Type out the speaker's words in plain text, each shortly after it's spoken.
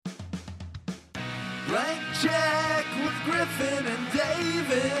Blank check with Griffin and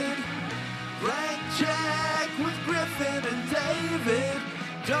David. Blank check with Griffin and David.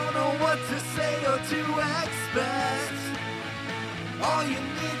 Don't know what to say or to expect. All you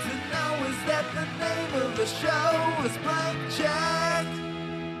need to know is that the name of the show is Blank Check.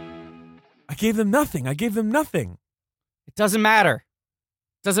 I gave them nothing. It doesn't matter.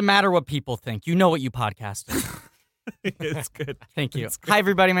 Doesn't matter what people think. You know what you podcasted. It's good. Thank you. Hi,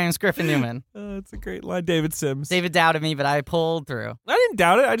 everybody. My name's Griffin Newman. It's a great line. David Sims. David doubted me, but I pulled through. I didn't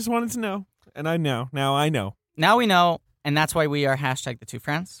doubt it. I just wanted to know. And I know. Now I know. Now we know, and that's why we are hashtag the two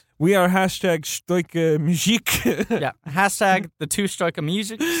friends. We are hashtag Stoika Music. Yeah. Hashtag the two Stoika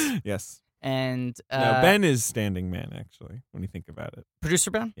Music. Yes. And no, Ben is standing man, actually, when you think about it.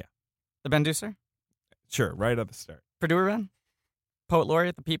 Producer Ben? Yeah. The Ben-ducer? Sure, right at the start. Purdue Ben? Poet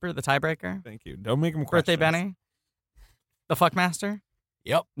laureate, the peeper, the tiebreaker? Thank you. Don't make him question. Birthday Benny? The fuckmaster?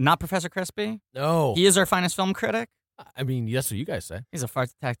 Yep. Not Professor Crispy? No. He is our finest film critic. I mean, that's what you guys say. He's a fart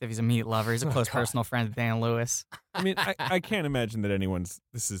detective. He's a meat lover. He's a close personal friend of Dan Lewis. I mean, I can't imagine that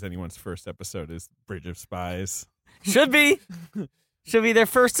this is anyone's first episode is Bridge of Spies. Should be. Should be their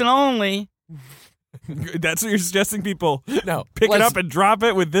first and only. That's what you're suggesting people No. pick it up and drop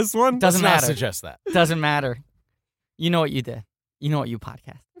it with this one? Doesn't Let's not matter. suggest that. Doesn't matter. You know what you did. You know what you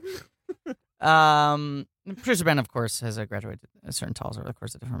podcast. Producer Ben, of course, has graduated certain titles over the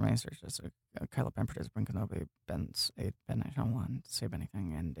course of different research. Kylo Ben, producer Ben Kenobi, Ben's 8, Ben Shyamalan, Save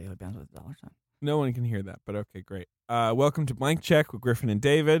Anything, and Daily Ben's with a $1. No one can hear that, but okay, great. Welcome to Blank Check with Griffin and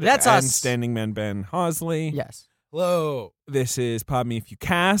David. That's and us. Standing Man Ben Hosley. Yes. Hello. This is Pod Me If You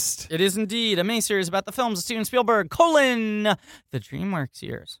Cast. It is indeed a miniseries about the films of Steven Spielberg, the DreamWorks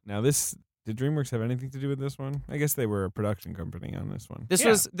years. Now did DreamWorks have anything to do with this one? I guess they were a production company on this one. This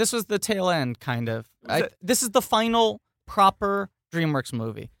was the tail end, kind of. This is the final proper DreamWorks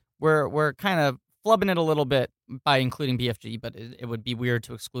movie. We're kind of flubbing it a little bit by including BFG, but it would be weird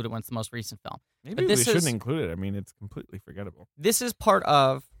to exclude it when it's the most recent film. Maybe we shouldn't include it. I mean, it's completely forgettable. This is part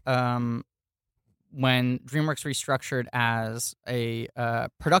of when DreamWorks restructured as a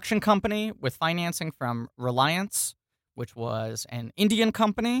production company with financing from Rylance, which was an Indian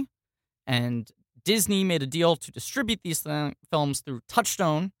company, and Disney made a deal to distribute these films through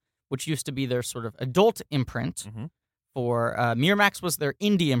Touchstone, which used to be their sort of adult imprint. Mm-hmm. For Miramax was their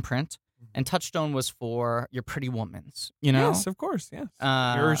indie imprint, and Touchstone was for your Pretty Womans. You know, Yes, of course, yes.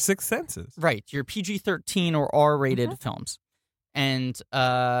 Your Sixth Senses. Right, your PG-13 or R-rated films. And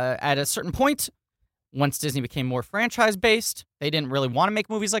at a certain point, once Disney became more franchise-based, they didn't really want to make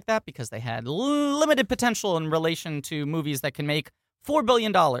movies like that because they had limited potential in relation to movies that can make $4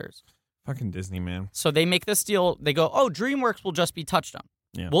 billion. Fucking Disney, man. So they make this deal. They go, DreamWorks will just be Touchstone.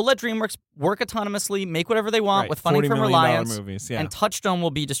 Yeah. We'll let DreamWorks work autonomously, make whatever they want with funding $40 from million Rylance, movies, yeah. and Touchstone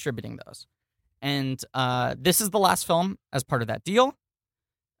will be distributing those. And this is the last film as part of that deal.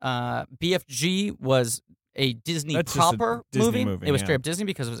 BFG was a Disney proper Disney movie. It was yeah. straight up Disney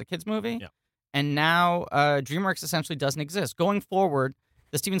because it was a kids' movie. Yeah. And now DreamWorks essentially doesn't exist. Going forward,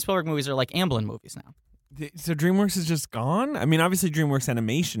 the Steven Spielberg movies are like Amblin movies now. So DreamWorks is just gone? I mean, obviously DreamWorks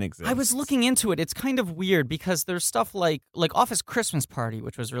Animation exists. I was looking into it. It's kind of weird because there's stuff like Office Christmas Party,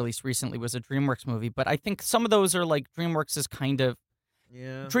 which was released recently, was a DreamWorks movie. But I think some of those are like DreamWorks is kind of...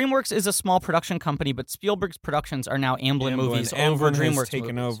 Yeah. DreamWorks is a small production company, but Spielberg's productions are now Amblin movies over Amblin DreamWorks has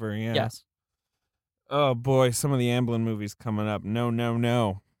taken movies. over, yeah. Yes. Oh, boy, some of the Amblin movies coming up. No.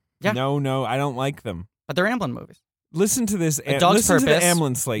 Yeah. No, I don't like them. But they're Amblin movies. Listen to this. A Dog's listen Purpose, to the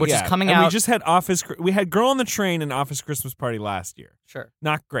Amblin slate, which is coming and out. We just had We had Girl on the Train and Office Christmas Party last year. Sure.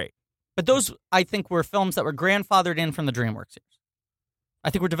 Not great. But those, I think, were films that were grandfathered in from the DreamWorks years.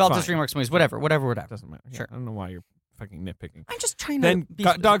 I think were developed as Fine. DreamWorks movies. Whatever. Doesn't matter. Yeah, Sure. I don't know why you're fucking nitpicking. I'm just trying Then to be...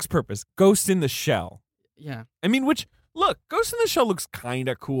 Dog's Purpose, Ghost in the Shell. Yeah. I mean, look, Ghost in the Shell looks kind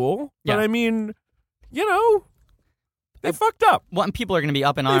of cool. But Yeah. I mean, they fucked up. Well, and people are going to be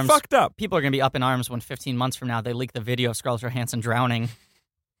up in They arms. fucked up. People are going to be up in arms when 15 months from now they leak the video of Scarlett Johansson drowning.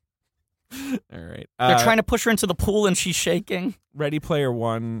 All right. They're trying to push her into the pool and she's shaking. Ready Player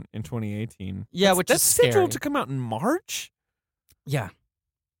One in 2018. Yeah, which that's is scary. scheduled to come out in March? Yeah.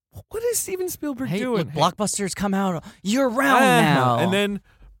 What is Steven Spielberg Hey, doing? look, blockbusters come out year-round now. And then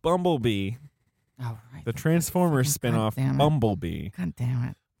Bumblebee, Oh, right. the Transformers God spinoff, damn it. Bumblebee. God damn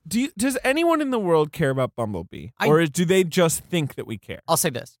it. Does anyone in the world care about Bumblebee? I- Or do they just think that we care? I'll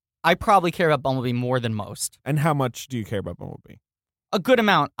say this. I probably care about Bumblebee more than most. And how much do you care about Bumblebee? A good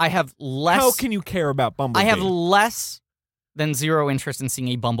amount. I have less... How can you care about Bumblebee? I have less than zero interest in seeing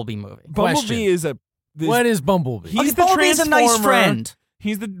a Bumblebee movie. Bumblebee is a... What is Bumblebee? He's the Bumblebee's a nice Transformer. friend.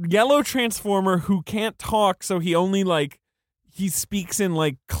 He's the yellow Transformer who can't talk, so he only, he speaks in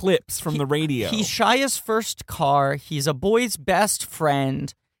like clips from the radio. He's Shia's first car. He's a boy's best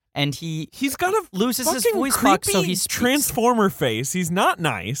friend, and he's got a loses his fucking voice box, so he creepy speaks. Transformer face. He's not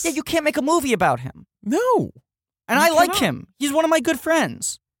nice. Yeah, you can't make a movie about him. No. And You I like cannot. him. He's one of my good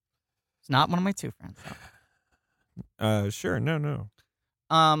friends. He's not one of my two friends, though. Sure. No.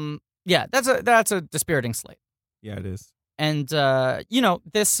 Yeah, that's a dispiriting slate. Yeah, it is. And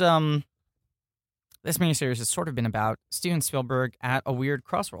this miniseries has sort of been about Steven Spielberg at a weird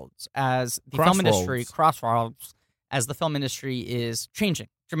crossroads as the film industry is changing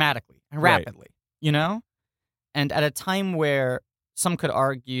dramatically and Right. rapidly, and at a time where some could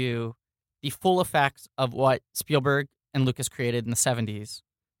argue the full effects of what Spielberg and Lucas created in the 70s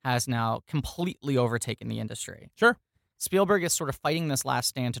has now completely overtaken the industry. Sure. Spielberg is sort of fighting this last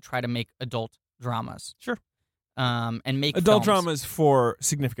stand to try to make adult dramas. Sure. And make Adult films. dramas for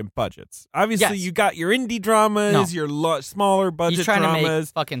significant budgets. Obviously, Yes. you got your indie dramas, your smaller budget He's trying to make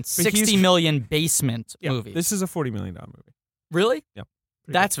dramas. fucking he's 60 million basement Yeah, movies. This is a $40 million movie. Really? Yeah.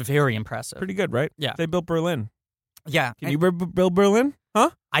 That's very impressive. Pretty good, right? Yeah. They built Berlin. Yeah. Can you build Berlin?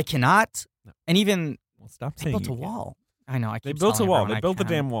 Huh? I cannot. No. And even Well, stop they saying built a you can't. wall. I know. They built a telling wall. everyone They I built the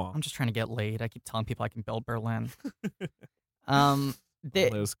can. damn wall. I'm just trying to get laid. I keep telling people I can build Berlin.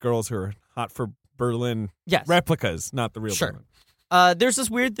 Those girls who are hot for Berlin Yes. replicas, not the real Sure. Berlin. There's this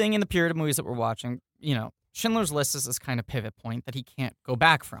weird thing in the period of movies that we're watching. Schindler's List is this kind of pivot point that he can't go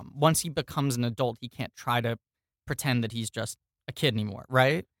back from. Once he becomes an adult, he can't try to pretend that he's just a kid anymore,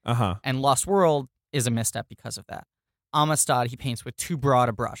 right? Uh-huh. And Lost World is a misstep because of that. Amistad, he paints with too broad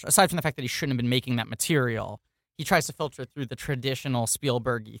a brush. Aside from the fact that he shouldn't have been making that material, he tries to filter it through the traditional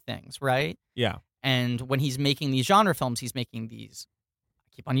Spielberg-y things, right? Yeah. And when he's making these genre films, he's making these, I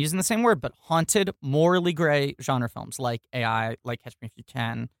keep on using the same word, but haunted, morally gray genre films like AI, like Catch Me If You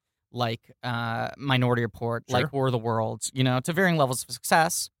Can, like Minority Report, Sure. like War of the Worlds, to varying levels of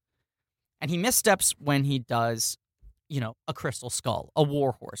success. And he missteps when he does, a Crystal Skull, a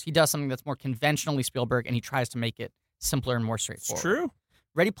War Horse. He does something that's more conventionally Spielberg, and he tries to make it simpler and more It's straightforward. true.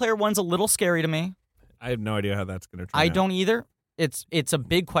 Ready Player One's a little scary to me. I have no idea how that's going to turn I out. don't either. It's a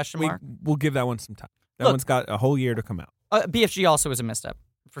big question mark. We'll give that one some time. That Look. one's got a whole year to come out. BFG also is a misstep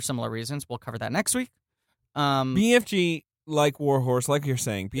for similar reasons. We'll cover that next week. BFG, like Warhorse, like you're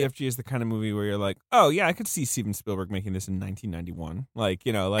saying, BFG is the kind of movie where you're like, oh, yeah, I could see Steven Spielberg making this in 1991.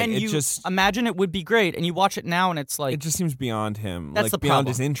 And it you just imagine it would be great, and you watch it now, and it's like, it just seems beyond him. That's like the beyond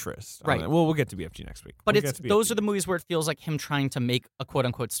problem. his interest. Right. Well, we'll get to BFG next week. but We'll it's get to those BFG. are the movies where it feels like him trying to make a quote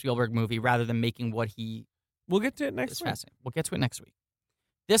unquote Spielberg movie rather than making what he We'll get to it is next week. fascinating. We'll get to it next week.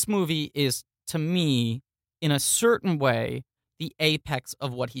 This movie is, to me, in a certain way, the apex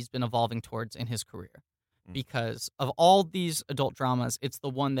of what he's been evolving towards in his career. Because of all these adult dramas, it's the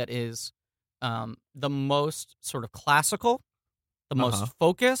one that is the most sort of classical, the most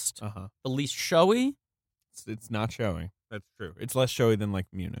focused, the least showy. It's not showing. That's true. It's less showy than like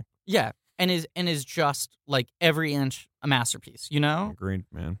Munich. Yeah, and is just like every inch a masterpiece. Agreed,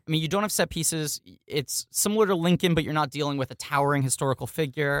 man. I mean, you don't have set pieces. It's similar to Lincoln, but you're not dealing with a towering historical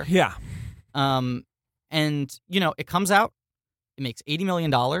figure. Yeah. And it comes out. It makes $80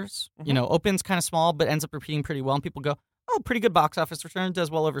 million. Opens kind of small, but ends up repeating pretty well. And people go, oh, pretty good box office return. Does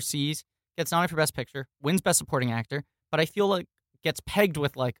well overseas. Gets nominated for Best Picture. Wins Best Supporting Actor. But I feel like gets pegged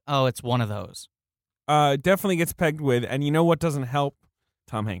with like, oh, it's one of those. Definitely gets pegged with, and you know what doesn't help?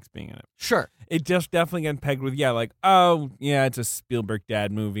 Tom Hanks being in it. Sure. It just definitely gets pegged with, it's a Spielberg dad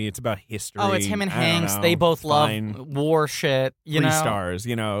movie. It's about history. Oh, it's him and I don't Hanks. know. They both Fine. love war shit. 3 stars,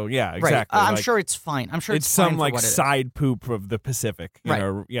 yeah, exactly. Right. I'm Like, sure it's fine. I'm sure it's it's fine some for like what it is. side poop of the Pacific. You Right.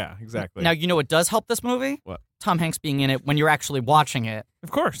 know? Yeah, exactly. Now, you know what does help this movie? What? Tom Hanks being in it when you're actually watching it.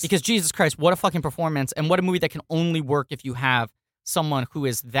 Of course. Because Jesus Christ, what a fucking performance, and what a movie that can only work if you have someone who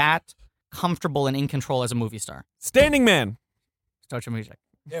is that comfortable and in control as a movie star. Standing Man. Start your music.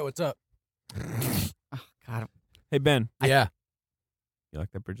 Yeah, what's up? Oh, God. Hey, Ben. Yeah. You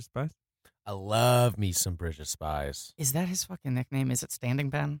like that Bridge of Spies? I love me some Bridge of Spies. Is that his fucking nickname? Is it Standing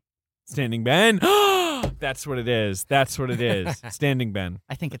Ben? Standing Ben. That's what it is. That's what it is. Standing Ben.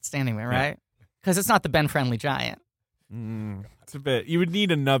 I think it's Standing Ben, right? Because it's not the Ben Friendly Giant. It's a bit. You would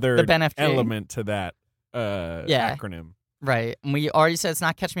need another The Ben FG. element to that acronym. Right. And we already said it's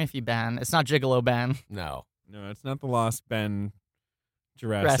not Catch Me If You Ben. It's not Gigolo Ben. No. No, it's not the Lost Ben.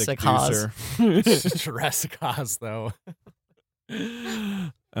 Jurassic Oz. Juicer. Jurassic Oz, though.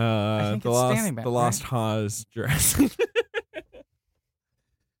 think The it's Lost, Standing Ben, the Lost Haas Jurassic.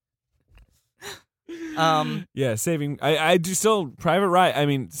 Yeah, saving. I do still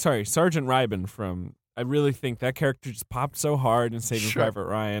Sergeant Ryben from. I really think that character just popped so hard in Saving Sure. Private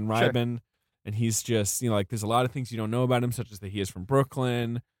Ryan. Sure. Ryben and he's just, like, there's a lot of things you don't know about him, such as that he is from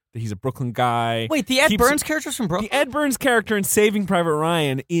Brooklyn, that he's a Brooklyn guy. Wait, the Ed Burns character's from Brooklyn? The Ed Burns character in Saving Private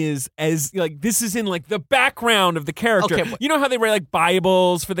Ryan is this is in, like, the background of the character. Okay, you know how they write, like,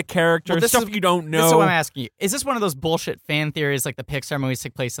 Bibles for the character, stuff you don't know? This is what I'm asking you. Is this one of those bullshit fan theories like the Pixar movies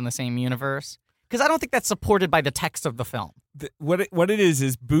take place in the same universe? Because I don't think that's supported by the text of the film. What it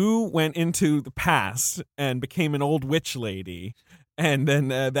is Boo went into the past and became an old witch lady, and then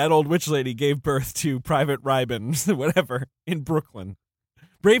that old witch lady gave birth to Private Ryan, whatever, in Brooklyn.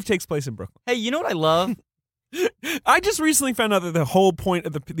 Brave takes place in Brooklyn. Hey, you know what I love? I just recently found out that the whole point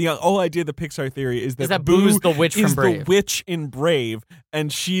of the whole idea of the Pixar theory is that Boo's the witch from Brave. The witch in Brave,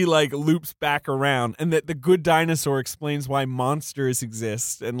 and she, like, loops back around, and that the good dinosaur explains why monsters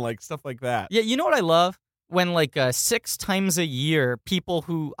exist and, like, stuff like that. Yeah, you know what I love? When, like, 6 times a year, people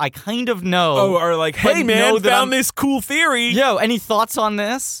who I kind of know are like, hey, man, found this cool theory. Yo, any thoughts on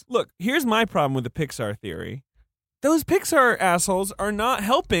this? Look, here's my problem with the Pixar theory. Those Pixar assholes are not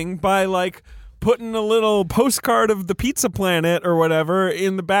helping by, like, putting a little postcard of the Pizza Planet or whatever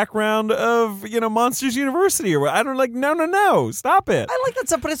in the background of, Monsters University or what. I don't no, stop it. I like that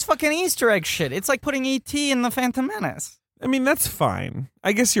stuff, but it's fucking Easter egg shit. It's like putting E.T. in the Phantom Menace. I mean, that's fine.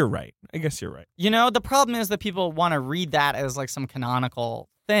 I guess you're right. The problem is that people want to read that as, like, some canonical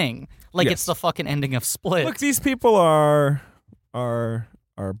thing. Like, Yes. It's the fucking ending of Split. Look, these people are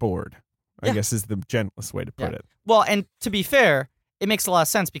bored, I Yeah. guess is the gentlest way to put it. Well, and to be fair, it makes a lot of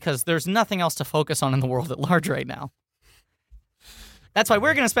sense because there's nothing else to focus on in the world at large right now. That's why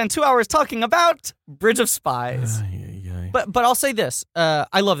we're going to spend 2 hours talking about Bridge of Spies. But I'll say this.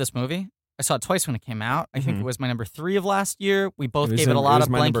 I love this movie. I saw it twice when it came out. I think it was my number 3 of last year. We both gave it a lot of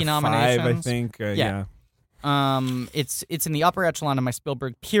blanky nominations. 5, I think. Yeah. It's in the upper echelon of my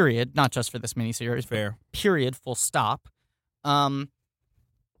Spielberg period, not just for this miniseries. Fair. Period, full stop.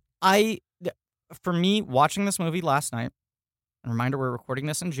 For me, watching this movie last night, a reminder we're recording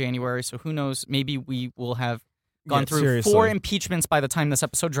this in January, so who knows, maybe we will have gone through seriously. 4 impeachments by the time this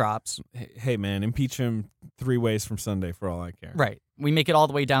episode drops. Hey, man, impeach him 3 ways from Sunday for all I care. Right. We make it all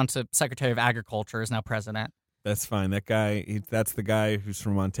the way down to Secretary of Agriculture is now president. That's fine. That guy, that's the guy who's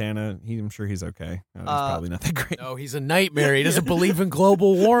from Montana. I'm sure he's okay. He's probably not that great. No, he's a nightmare. He doesn't believe in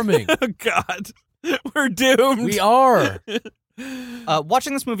global warming. Oh, God. We're doomed. We are.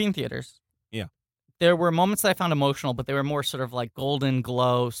 Watching this movie in theaters. Yeah. There were moments that I found emotional, but they were more sort of like golden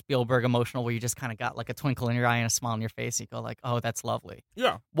glow Spielberg emotional where you just kind of got like a twinkle in your eye and a smile on your face. You go like, oh, that's lovely.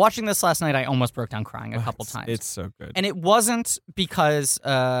 Yeah. Watching this last night, I almost broke down crying a couple times. It's so good. And it wasn't because,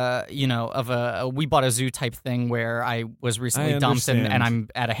 of a We Bought a Zoo type thing where I was recently dumped and I'm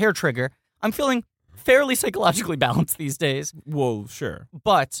at a hair trigger. I'm feeling fairly psychologically balanced these days. Whoa, sure.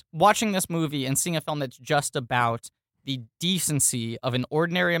 But watching this movie and seeing a film that's just about the decency of an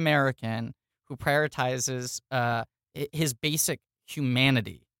ordinary American who prioritizes his basic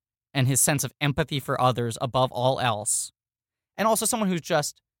humanity and his sense of empathy for others above all else, and also someone who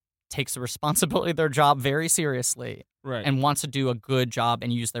just takes the responsibility of their job very seriously Right. and wants to do a good job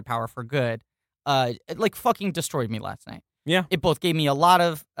and use their power for good, it like fucking destroyed me last night. Yeah. It both gave me a lot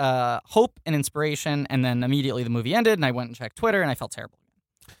of hope and inspiration, and then immediately the movie ended, and I went and checked Twitter, and I felt terrible.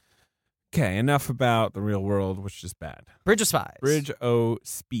 Okay, enough about the real world, which is bad. Bridge of Spies. Bridge o'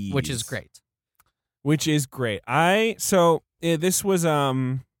 Spies. Which is great. This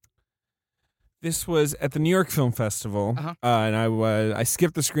was at the New York Film Festival, and I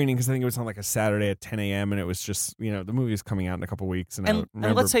skipped the screening because I think it was on like a Saturday at 10 a.m. and it was just, the movie is coming out in a couple weeks. And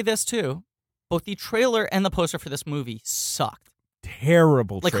let's say this too, both the trailer and the poster for this movie sucked.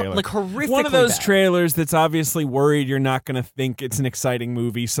 Terrible trailer. Like horrifically one of those bad. trailers that's obviously worried you're not going to think it's an exciting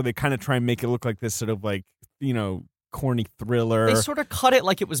movie, so they kind of try and make it look like this sort of like, corny thriller. They sort of cut it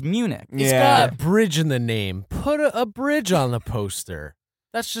like it was Munich. It's got bridge in the name. Put a bridge on the poster.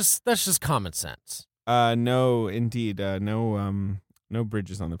 That's just common sense. No, indeed. No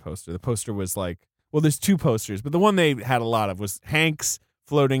bridges on the poster. The poster was like, well, there's 2 posters, but the one they had a lot of was Hank's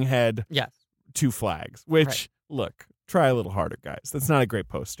floating head, Yes. 2 flags, which, look, try a little harder, guys. That's not a great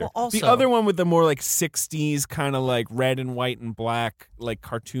poster. Well, also, the other one with the more like 60s kind of like red and white and black, like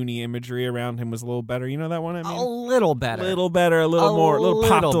cartoony imagery around him was a little better. You know that one I mean? A little better. A little better, a little more, a little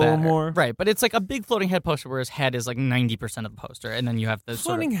popped a little more. Right, but it's like a big floating head poster where his head is like 90% of the poster, and then you have the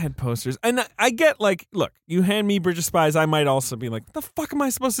floating head posters. And I get like, look, you hand me Bridge of Spies, I might also be like, what the fuck am I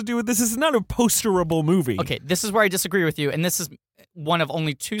supposed to do with this? This is not a posterable movie. Okay, this is where I disagree with you, and this is one of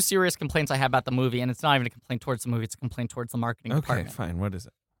only 2 serious complaints I have about the movie, and it's not even a complaint towards the movie, it's a complaint towards the marketing department. Okay, fine. What is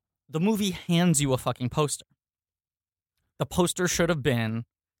it? The movie hands you a fucking poster. The poster should have been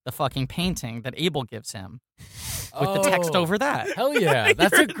the fucking painting that Abel gives him with the text over that. Hell yeah.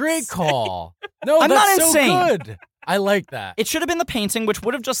 That's a great call. No, I'm that's not so insane. good. I like that. It should have been the painting, which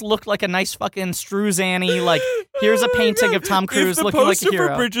would have just looked like a nice fucking Struzanny, like, here's a painting of Tom Cruise looking like a If the poster hero.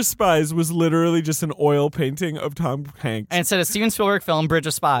 for Bridge of Spies was literally just an oil painting of Tom Hanks, And instead of Steven Spielberg film, Bridge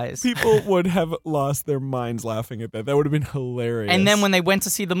of Spies. people would have lost their minds laughing at that. That would have been hilarious. And then when they went to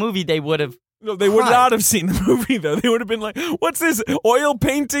see the movie, they would have, No, they would cried. not have seen the movie, though. They would have been like, what's this oil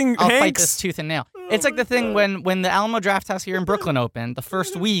painting I'll Hanks? fight this tooth and nail. It's like the thing when the Alamo Drafthouse here in Brooklyn opened, the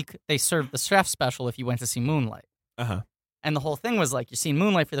first week they served the chef special if you went to see Moonlight. Uh-huh. And the whole thing was like, you're seeing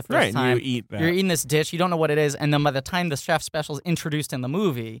Moonlight for the first Right, time. you eat that. You're eating this dish. You don't know what it is. And then by the time the chef special is introduced in the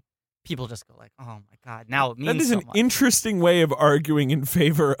movie, people just go like, oh, my God, now it means That is so an much. interesting way of arguing in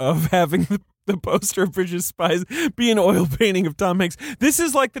favor of having the poster of Bridge of Spies be an oil painting of Tom Hanks. This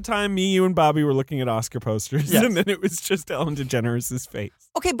is like the time me, you, and Bobby were looking at Oscar posters, Yes. and then it was just Ellen DeGeneres' face.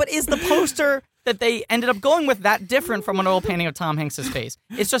 Okay, but is the poster that they ended up going with that different from an oil painting of Tom Hanks' face?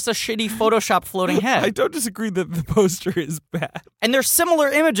 It's just a shitty Photoshop floating I head. don't disagree that the poster is bad. And they're similar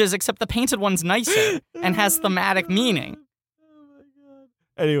images, except the painted one's nicer and has thematic meaning.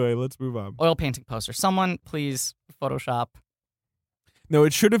 Anyway, let's move on. Oil painting poster. Someone, please, Photoshop. No,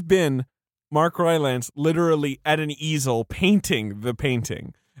 it should have been Mark Rylance literally at an easel painting the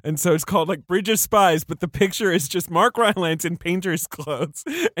painting. And so it's called like Bridge of Spies, but the picture is just Mark Rylance in painter's clothes.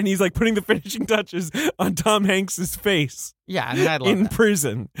 And he's like putting the finishing touches on Tom Hanks's face Yeah, I mean, I'd love in that.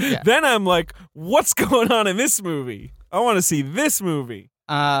 prison. Yeah. Then I'm like, what's going on in this movie? I want to see this movie.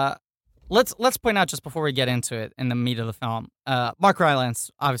 Let's point out just before we get into it in the meat of the film, Mark Rylance,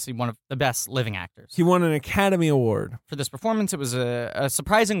 obviously one of the best living actors. He won an Academy Award. For this performance, it was a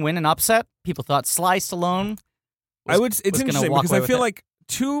surprising win, an upset. People thought Sly Stallone It's gonna interesting walk because away I with feel it. like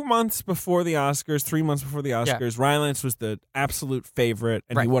 2 months before the Oscars, 3 months before the Oscars, Rylance was the absolute favorite,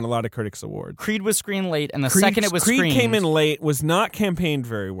 and he Right. won a lot of critics' awards. Creed was screened late, and the second it was Creed screened, came in late, was not campaigned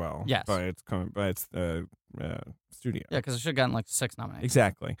very well. Yes. by its studio. Yeah, because it should have gotten like 6 nominations.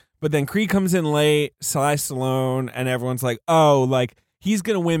 Exactly. But then Creed comes in late, Sly Stallone, and everyone's like, oh, like he's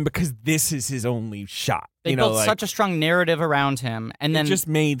gonna win because this is his only shot. They built such a strong narrative around him, and then it just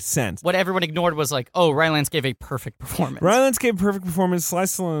made sense. what everyone ignored was like, oh, Rylance gave a perfect performance. Rylance gave a perfect performance. Sly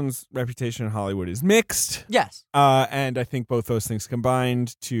Stallone's reputation in Hollywood is mixed. Yes. And I think both those things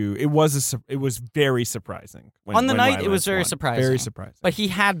combined it was very surprising. On the night, it Rylance was very won. surprising. Very surprising. But he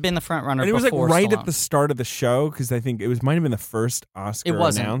had been the front runner and it was like before right Stallone. at the start of the show because I think it might have been the first Oscar It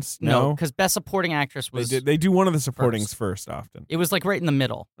wasn't. announced. No, because Best Supporting Actress was. They do one of the supportings first often. It was like right in the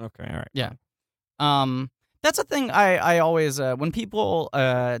middle. Okay, all right. Yeah. That's a thing I always when people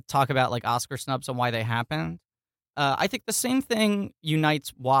talk about like Oscar snubs and why they happened. I think the same thing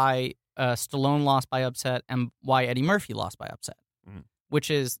unites why Stallone lost by upset and why Eddie Murphy lost by upset, which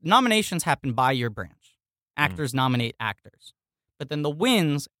is nominations happen by your branch. Actors nominate actors, but then the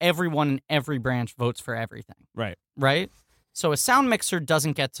wins, everyone in every branch votes for everything. Right. Right. So a sound mixer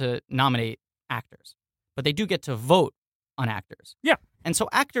doesn't get to nominate actors, but they do get to vote on actors. Yeah. And so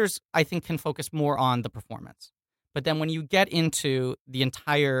actors, I think, can focus more on the performance. But then when you get into the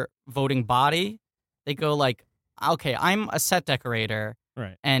entire voting body, they go like, okay, I'm a set decorator,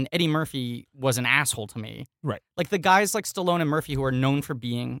 Right. and Eddie Murphy was an asshole to me. Right. Like the guys like Stallone and Murphy who are known for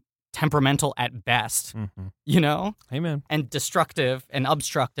being temperamental at best, Mm-hmm. you know, Hey, man. and destructive and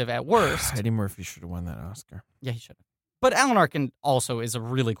obstructive at worst. Eddie Murphy should have won that Oscar. Yeah, he should have. But Alan Arkin also is a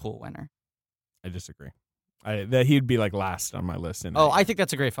really cool winner. I disagree. That he'd be like last on my list. I think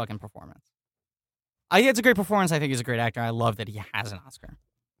that's a great fucking performance. I think it's a great performance. I think he's a great actor. I love that he has an Oscar.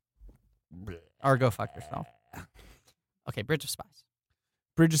 Or go fuck yourself. Okay, Bridge of Spies.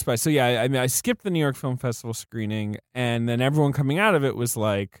 Bridge of Spies. So yeah, I mean, I skipped the New York Film Festival screening, and then everyone coming out of it was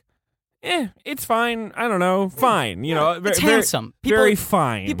like, it's fine. I don't know, fine. You know, It's handsome. Very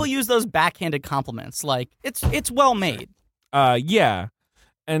fine. People use those backhanded compliments like it's well made. Yeah.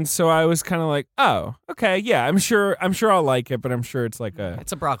 And so I was kind of like, oh, okay, yeah, I'm sure I'll like it, but I'm sure it's like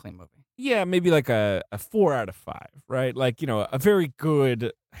It's a broccoli movie. yeah, maybe like a 4 out of 5, right? Like, you know, a very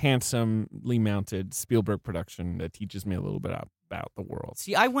good, handsomely mounted Spielberg production that teaches me a little bit about the world.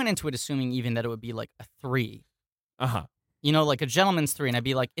 See, I went into it assuming even that it would be like a 3. Uh-huh. You know, like a gentleman's 3, and I'd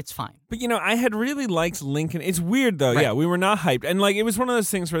be like, it's fine. But, you know, I had really liked Lincoln. It's weird, though. Right. Yeah, we were not hyped. And, like, it was one of those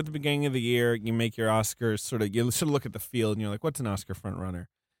things where at the beginning of the year, you make your Oscars you sort of look at the field and you're like, what's an Oscar frontrunner?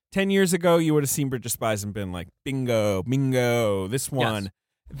 10 years ago, you would have seen Bridge of Spies and been like, bingo, this one. Yes.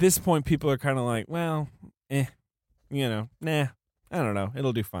 At this point, people are kind of like, well, you know, nah, I don't know.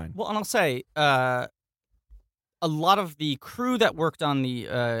 It'll do fine. Well, and I'll say, a lot of the crew that worked on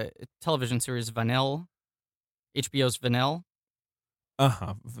the television series Vanille, HBO's Vanille,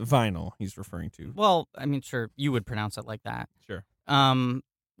 Vinyl. He's referring to. Well, I mean, sure, you would pronounce it like that. Sure.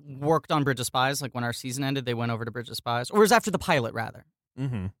 Worked on Bridge of Spies. Like when our season ended, they went over to Bridge of Spies, or it was after the pilot, rather.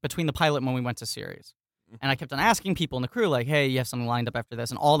 Mm-hmm. Between the pilot and when we went to series. And I kept on asking people in the crew, like, hey, you have something lined up after this?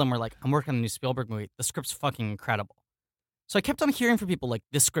 And all of them were like, I'm working on a new Spielberg movie. The script's fucking incredible. So I kept on hearing from people like,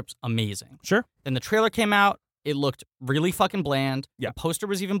 this script's amazing. Sure. Then the trailer came out. It looked really fucking bland. Yeah. The poster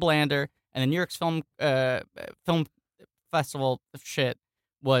was even blander. And the New York's film festival shit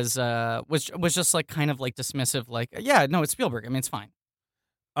was just like kind of like dismissive. Like, yeah, no, it's Spielberg. I mean, it's fine.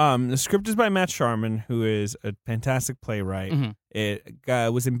 The script is by Matt Sharman, who is a fantastic playwright. Mm-hmm.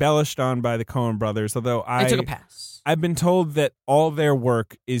 It was embellished on by the Coen Brothers, although I took a pass. I've been told that all their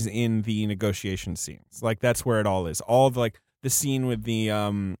work is in the negotiation scenes. Like that's where it all is. All of like the scene with the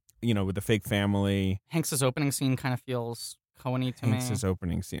with the fake family. Hanks's opening scene kind of feels Coen-y to me. Hanks's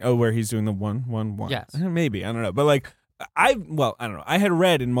opening scene. Oh, where he's doing the 1-1-1. Yes. Maybe. I don't know. But like I don't know. I had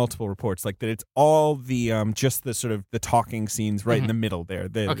read in multiple reports like that it's all the just the sort of the talking scenes right in the middle there.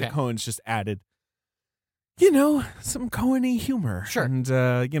 The Coen's just added some Coen-y humor. Sure. And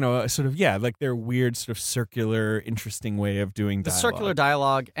sort of like their weird sort of circular interesting way of doing dialogue. The circular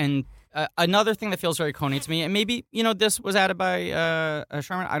dialogue and another thing that feels very Coen-y to me, and maybe this was added by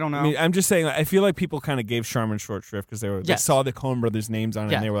Sharman. I don't know. I mean, I'm just saying. I feel like people kind of gave Sharman short shrift because they saw the Coen Brothers names on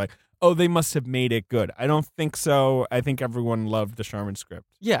it and they were like, "Oh, they must have made it good." I don't think so. I think everyone loved the Sharman script.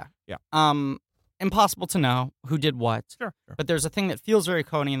 Yeah. Impossible to know who did what. Sure. But there's a thing that feels very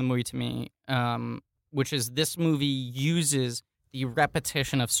Coen-y in the movie to me, which is this movie uses the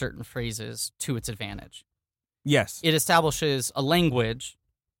repetition of certain phrases to its advantage. Yes. It establishes a language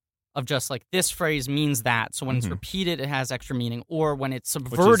of just like this phrase means that, so when it's repeated, it has extra meaning, or when it's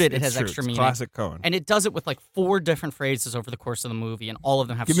subverted, it has extra meaning. Classic Coen. And it does it with like 4 different phrases over the course of the movie, and all of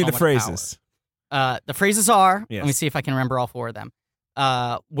them have Give so me the much phrases. Power. The phrases are, yes. Let me see if I can remember all 4 of them.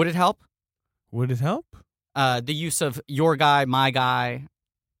 Would it help? Would it help? The use of your guy, my guy,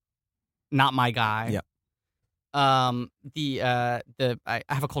 not my guy. Yep. I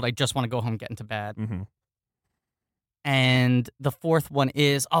have a cold. I just want to go home, get into bed. Mm-hmm. And the 4th one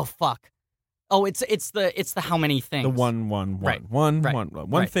is fuck. Oh, it's the how many things. The 1-1-1. Right.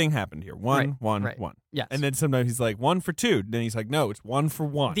 One thing happened here. 1-1-1. Yes. And then sometimes he's like 1 for 2. Then he's like, no, it's 1 for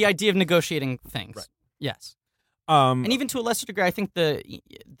 1. The idea of negotiating things. Right. Yes. And even to a lesser degree, I think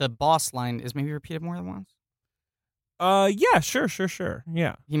the boss line is maybe repeated more than once. Yeah, sure.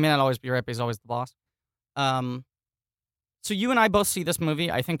 Yeah. He may not always be right, but he's always the boss. So you and I both see this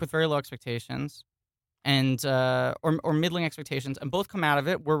movie, I think, with very low expectations, and or middling expectations, and both come out of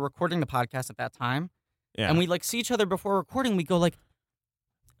it. We're recording the podcast at that time, and we like see each other before recording. We go like,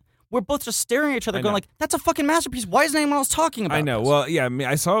 we're both just staring at each other, going like, "That's a fucking masterpiece. Why isn't anyone else talking about?" I know. This? Well, yeah. I mean,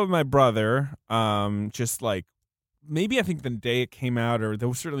 I saw it with my brother. Just like. Maybe I think the day it came out, or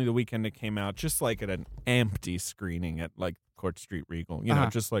certainly the weekend it came out, just like at an empty screening at like Court Street Regal,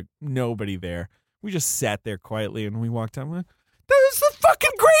 just like nobody there. We just sat there quietly and we walked out. Like, that is the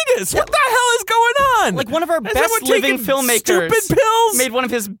fucking greatest. What the hell is going on? Like one of our best living filmmakers stupid pills? made one of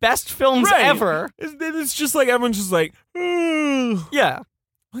his best films ever. It's just like everyone's just like, yeah.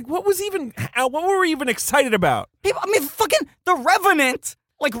 Like what were we even excited about? I mean, fucking The Revenant.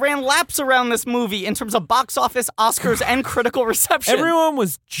 Like ran laps around this movie in terms of box office, Oscars, and critical reception. Everyone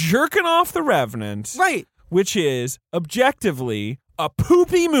was jerking off The Revenant, right? Which is objectively a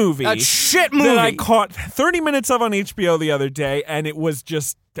poopy movie, a shit movie that I caught 30 minutes of on HBO the other day, and it was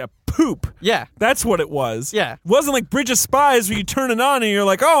just a poop. Yeah, that's what it was. Yeah, it wasn't like Bridge of Spies where you turn it on and you're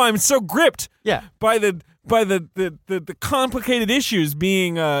like, oh, I'm so gripped. Yeah, by the complicated issues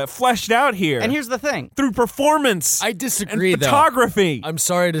being fleshed out here. And here's the thing. Through performance. I disagree, and photography. I'm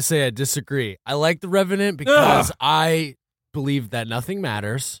sorry to say I disagree. I like The Revenant because I believe that nothing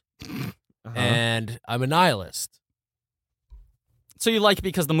matters, and I'm a nihilist. So you like it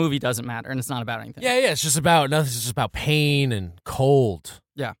because the movie doesn't matter and it's not about anything. Yeah, it's just about nothing. It's just about pain and cold.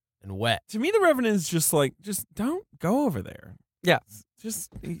 Yeah. And wet. To me, The Revenant is just like, just don't go over there. Yeah. Just,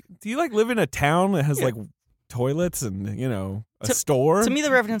 do you like live in a town that has like toilets and, a store? To me,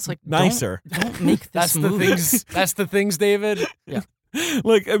 The Revenant's like, nicer. Don't make this movie. That's the things, David. Yeah.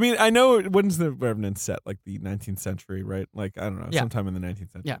 Like, I mean, I know, when's The Revenant set? Like the 19th century, right? Like, I don't know, sometime in the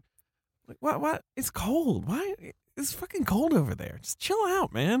 19th century. Yeah. Like, what? It's cold. Why? It's fucking cold over there. Just chill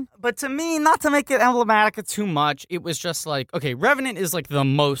out, man. But to me, not to make it emblematic too much, it was just like, okay, Revenant is like the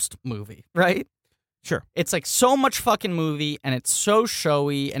most movie, right? Sure. It's like so much fucking movie, and it's so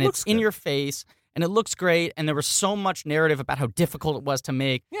showy, and it's in your face, and it looks great, and there was so much narrative about how difficult it was to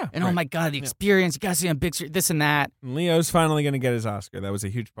make. Yeah, And right. oh my God, the experience, you gotta see on big screen, this and that. Leo's finally going to get his Oscar. That was a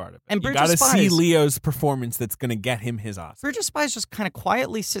huge part of it. And you Bridge got of to Spies. see Leo's performance that's going to get him his Oscar. Bridge of Spies just kind of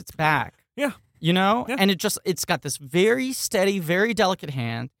quietly sits back. Yeah. You know? Yeah. And it's got this very steady, very delicate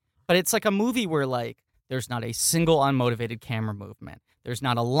hand, but it's like a movie where like there's not a single unmotivated camera movement. There's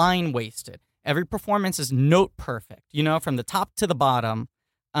not a line wasted. Every performance is note perfect, you know, from the top to the bottom.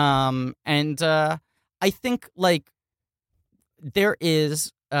 I think like there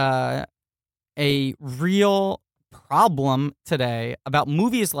is a real problem today about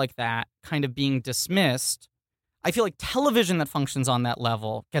movies like that kind of being dismissed. I feel like television that functions on that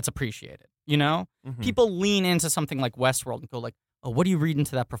level gets appreciated, you know? Mhm. People lean into something like Westworld and go like, oh, what do you read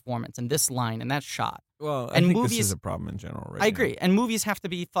into that performance and this line and that shot? Well, I And think movies- this is a problem in general right I now. agree. And movies have to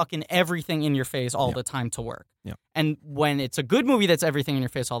be fucking everything in your face all Yeah. the time to work. Yeah. And when it's a good movie that's everything in your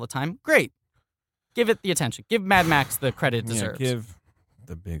face all the time, great. Give it the attention. Give Mad Max the credit it deserves. Yeah, give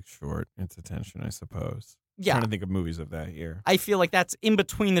The Big Short its attention, I suppose. Yeah. Trying to think of movies of that year. I feel like that's in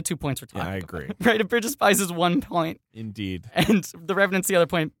between the 2 points we're talking Yeah, I about. agree. Right? A Bridge of Spies is 1 point, Indeed. and The Revenant's the other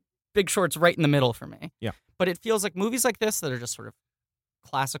point. Big Short's right in the middle for me. Yeah. But it feels like movies like this that are just sort of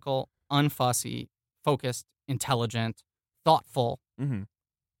classical, unfussy, focused, intelligent, thoughtful,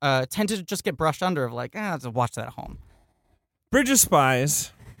 Mm-hmm. tend to just get brushed under of like, I'll just watch that at home. Bridge of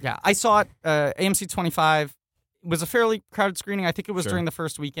Spies. Yeah, I saw it, AMC 25. It was a fairly crowded screening. I think it was Sure. during the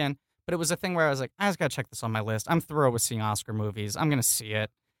first weekend. But it was a thing where I was like, I just got to check this on my list. I'm thorough with seeing Oscar movies. I'm going to see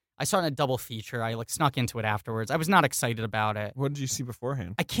it. I saw it in a double feature. I like snuck into it afterwards. I was not excited about it. What did you see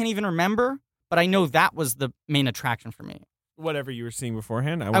beforehand? I can't even remember, but I know that was the main attraction for me. Whatever you were seeing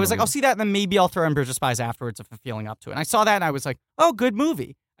beforehand? I was like, I'll see that, and then maybe I'll throw in Bridge of Spies afterwards if I'm feeling up to it. And I saw that, and I was like, oh, good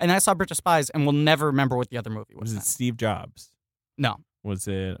movie. And I saw Bridge of Spies, and will never remember what the other movie was. Was it then. Steve Jobs? No. Was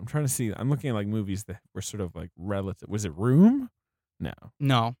it? I'm trying to see. I'm looking at like movies that were sort of like relative. Was it Room? No.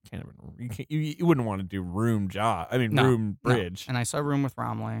 No. Can't even. You wouldn't want to do Room job. I mean, No. Room No. Bridge. And I saw Room with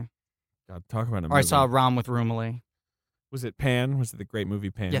Romley. God, talk about a Or movie. I saw Rom with Roomley. Was it Pan? Was it the great movie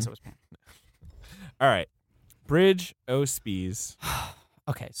Pan? Yes, it was Pan. All right. Bridge o' Spies.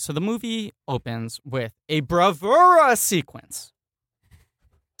 Okay, so the movie opens with a bravura sequence.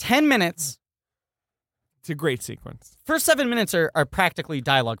 10 minutes. It's a great sequence. First 7 minutes are practically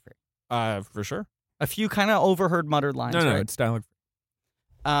dialogue free. For sure. A few kind of overheard muttered lines. No, right? it's dialogue.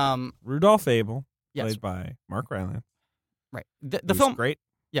 Um, Rudolf Abel, yes, played by Mark Rylance. right. The who's film, great,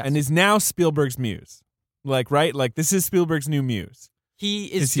 yes. and is now Spielberg's muse. Like, right? Like, this is Spielberg's new muse. He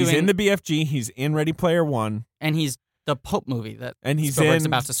is He's doing, in the BFG. He's in Ready Player One. and he's the Pope movie that And he's Spielberg's in-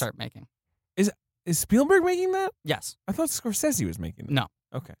 about to start making. Is Spielberg making that? Yes. I thought Scorsese was making that. No.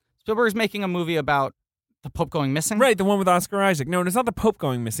 Okay. Spielberg's making a movie about the Pope going missing. Right, the one with Oscar Isaac. No, it's not the Pope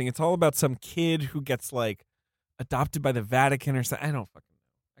going missing. It's all about some kid who gets, like, adopted by the Vatican or something. I don't fucking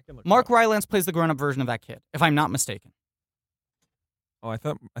know. I can look it Mark up. Rylance plays the grown-up version of that kid, if I'm not mistaken. Oh, I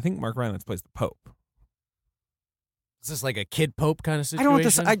think Mark Rylance plays the Pope. Is this like a kid pope kind of I situation? don't want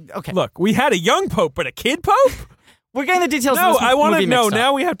this. Okay. Look, we had a young Pope, but a kid Pope? We're getting the details No, of this I want to movie know. mixed up.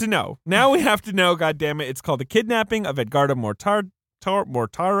 Now we have to know. Now we have to know, goddammit. It's called The Kidnapping of Edgardo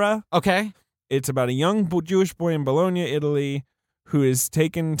Mortara. Okay. It's about a young Jewish boy in Bologna, Italy, who is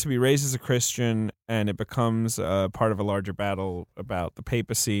taken to be raised as a Christian, and it becomes part of a larger battle about the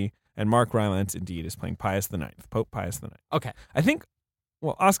papacy. And Mark Rylance, indeed, is playing Pius IX, Pope Pius IX. Okay. I think,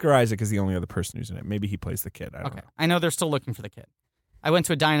 well, Oscar Isaac is the only other person who's in it. Maybe he plays the kid. I don't Okay. know. I know they're still looking for the kid. I went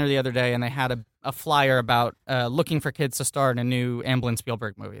to a diner the other day and they had a flyer about looking for kids to star in a new Amblin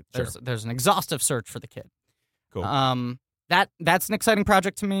Spielberg movie. There's an exhaustive search for the kid. Cool. That's an exciting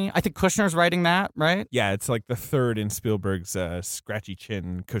project to me. I think Kushner's writing that, right? Yeah, it's like the third in Spielberg's scratchy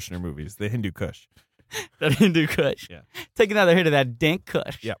chin Kushner movies, the Hindu Kush. That Hindu Kush. Yeah. Take another hit of that dank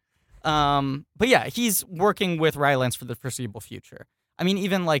Kush. Yep. But yeah, he's working with Rylance for the foreseeable future. I mean,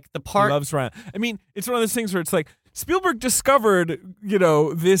 even like the He part. loves Ryan. I mean, it's one of those things where it's like Spielberg discovered,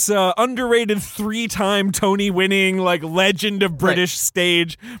 this underrated 3-time Tony-winning like legend of British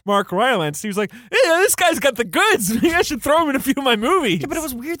stage, Mark Rylance. He was like, "Yeah, this guy's got the goods. Maybe I should throw him in a few of my movies." Yeah, but it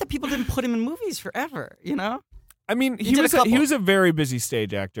was weird that people didn't put him in movies forever. You know? I mean, He he did a was couple. he was a very busy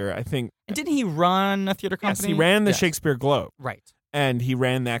stage actor. I think. And didn't he run a theater Yes, company? he ran the Yes. Shakespeare Globe. Right. And he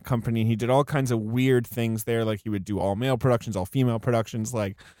ran that company. He did all kinds of weird things there. Like he would do all male productions, all female productions.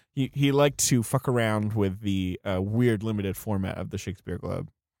 Like he liked to fuck around with the weird limited format of the Shakespeare Globe.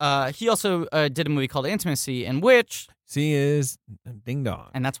 He also did a movie called Intimacy, in which, See is Ding Dong.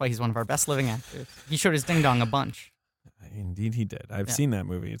 and that's why he's one of our best living actors. He showed his ding dong a bunch. Indeed, he did. I've Yeah. seen that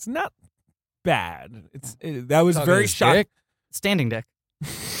movie. It's not bad. That was Talking very his shocking. dick? Standing dick.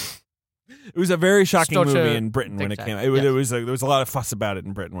 It was a very shocking Stocha movie in Britain when it Tic-tac, came out. There was a lot of fuss about it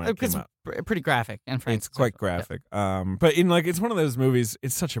in Britain when it came It's out. pretty graphic and It's quite graphic. But in like, it's one of those movies.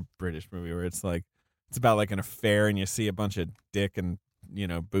 It's such a British movie where it's like, it's about like an affair and you see a bunch of dick and, you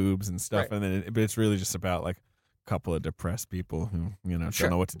know, boobs and stuff. Right. And then, but it's really just about like a couple of depressed people who, you know, Sure.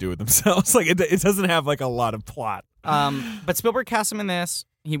 don't know what to do with themselves. Like it doesn't have like a lot of plot. But Spielberg cast him in this.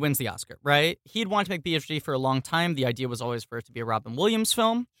 He wins the Oscar, right? He'd wanted to make BFG for a long time. The idea was always for it to be a Robin Williams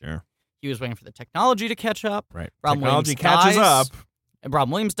film. Sure. He was waiting for the technology to catch up. Right. Robin Technology Williams catches dies. up. And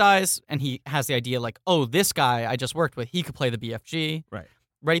Robin Williams dies, and he has the idea like, oh, this guy I just worked with, he could play the BFG. Right.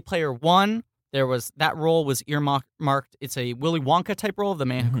 Ready Player One, that role was earmarked. It's a Willy Wonka type role, the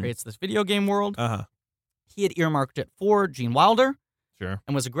man who creates this video game world. Uh-huh. He had earmarked it for Gene Wilder. Sure.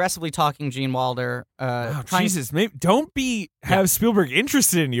 And was aggressively talking Gene Wilder. Wow, Jesus, maybe don't have Spielberg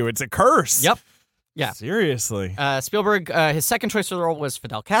interested in you. It's a curse. Yep. Yeah. Seriously. Spielberg, his second choice for the role was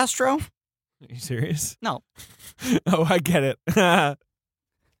Fidel Castro. Are you serious? No. Oh, I get it.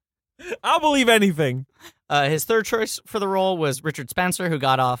 I'll believe anything. His third choice for the role was Richard Spencer, who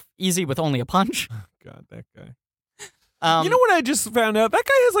got off easy with only a punch. God, that guy. You know what I just found out? That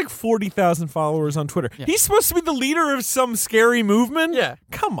guy has like 40,000 followers on Twitter. Yeah. He's supposed to be the leader of some scary movement? Yeah.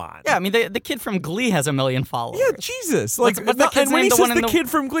 Come on. Yeah, I mean, the kid from Glee has 1 million followers. Yeah, Jesus. Like, What's that kid's and when he name, the says one in the kid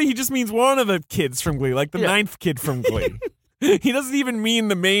from Glee, he just means one of the kids from Glee, like the ninth kid from Glee. He doesn't even mean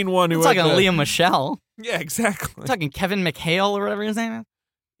the main one who It's like a Liam Michelle. Yeah, exactly. I'm talking Kevin McHale or whatever his name is.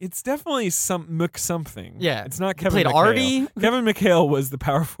 It's definitely something. Yeah. It's not He Kevin played McHale. Artie. Kevin McHale was the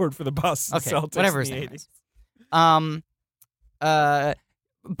power forward for the Boston Okay, Celtics whatever in his the name 80s. is.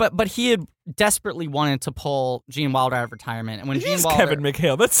 But he had desperately wanted to pull Gene Wilder out of retirement, and when It Gene is Wilder, Kevin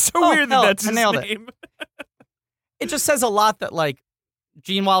McHale. That's so Oh, weird hell, that's I his nailed it. name. it just says a lot that like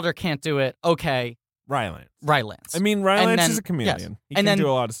Gene Wilder can't do it. Okay, Rylance. Rylance. I mean, Rylance then- is a chameleon. yes. He And can then do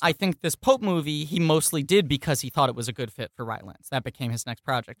a lot of stuff. I think this Pope movie he mostly did because he thought it was a good fit for Rylance. That became his next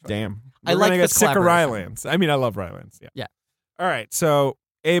project. Damn. I We're like gonna get this sick of collaboration. Rylance. I mean, I love Rylance. Yeah. Yeah. All right. So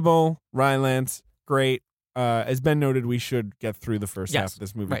Abel, Rylance, great. As Ben noted, we should get through the first half Yes, of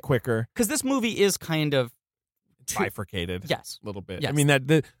this movie right. quicker. Because this movie is kind of Bifurcated. yes. A little bit. Yes. I mean, that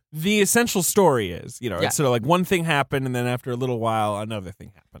the essential story is, you know, Yeah. it's sort of like one thing happened, and then after a little while, another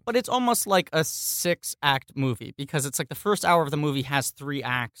thing happened. But it's almost like a 6-act movie because it's like the first hour of the movie has 3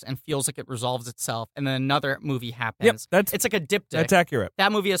 acts and feels like it resolves itself, and then another movie happens. that's It's like a diptych. that's accurate.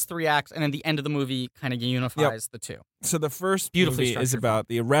 That movie has 3 acts, and then the end of the movie kind of unifies the two. So the first Beautifully movie is structured about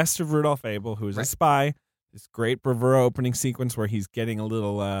the arrest of Rudolf Abel, who is a Right. spy. This great bravura opening sequence where he's getting a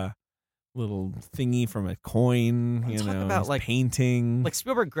little thingy from a coin. You Talk know, about, he's like- painting. Like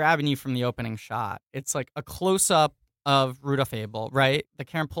Spielberg grabbing you from the opening shot. It's like a close-up of Rudolf Abel, right? The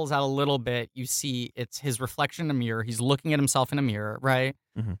camera pulls out a little bit. You see it's his reflection in a mirror. He's looking at himself in a mirror, right?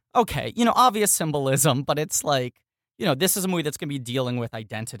 Mhm. Okay, obvious symbolism, but it's like, this is a movie that's going to be dealing with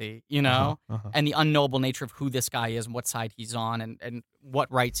identity, and the unknowable nature of who this guy is and what side he's on and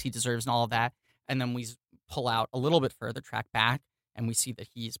what rights he deserves and all of that. And then we pull out a little bit further, track back, and we see that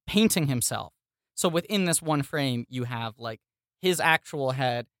he's painting himself. So within this one frame, you have like his actual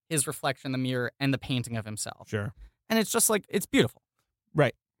head, his reflection in the mirror, and the painting of himself. Sure. And it's just like, it's beautiful.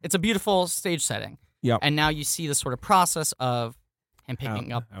 Right. It's a beautiful stage setting. Yep. And now you see the sort of process of him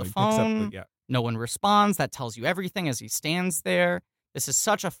picking up the phone. No one responds. That tells you everything as he stands there. This is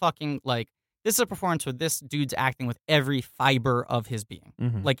such a fucking, this is a performance where this dude's acting with every fiber of his being.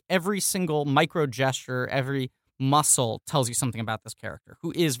 Mhm. Like every single micro gesture, every muscle tells you something about this character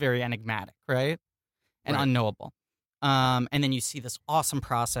who is very enigmatic, right? And Right. unknowable. And then you see this awesome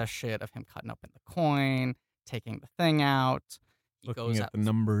process shit of him cutting open the coin, taking the thing out. He Looking goes at out, the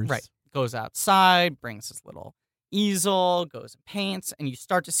numbers. right? Goes outside, brings his little easel, goes and paints, and you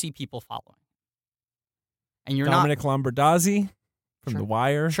start to see people following. And you're Dominic Lombardozzi from Sure. The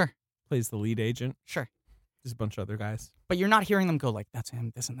Wire sure, plays the lead agent. sure, There's a bunch of other guys. but you're not hearing them go like, "That's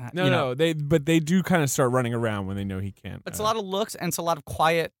him," this and that. No, they do kind of start running around when they know he can't. It's a lot of looks and it's a lot of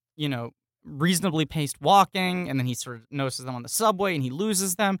quiet, reasonably paced walking, and then he sort of notices them on the subway and he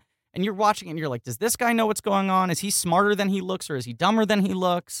loses them. And you're watching and you're like, does this guy know what's going on? Is he smarter than he looks or is he dumber than he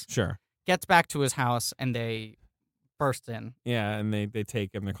looks? Sure. Gets back to his house and they burst in. Yeah, and they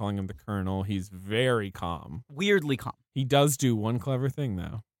take him. They're calling him the Colonel. He's very calm. Weirdly calm. He does do one clever thing,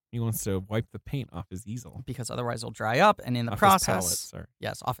 though. He wants to wipe the paint off his easel. Because otherwise it'll dry up. And in the Off his process, palette, sorry.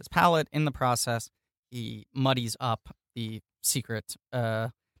 yes, off his palette, in the process, he muddies up the secret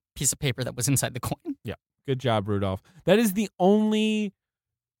piece of paper that was inside the coin. Good job, Rudolph. That is the only...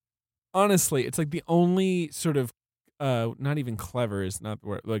 Honestly, it's like the only sort of not even clever is not the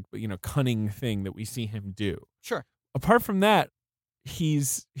word, cunning thing that we see him do. Sure. Apart from that,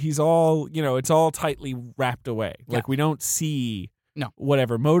 he's all, it's all tightly wrapped away. Yeah. Like we don't see No.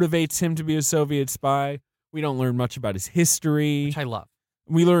 whatever motivates him to be a Soviet spy. We don't learn much about his history. Which I love.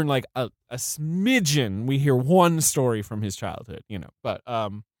 We learn like a smidgen. We hear one story from his childhood, but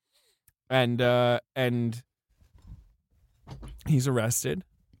and he's arrested.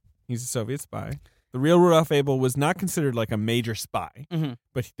 He's a Soviet spy. The real Rudolf Abel was not considered like a major spy,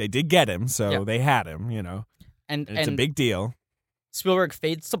 but they did get him, so they had him, And it's a big deal. Spielberg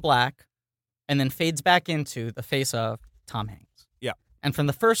fades to black and then fades back into the face of Tom Hanks. Yeah. And from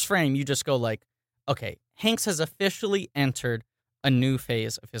the first frame, you just go like, okay, Hanks has officially entered a new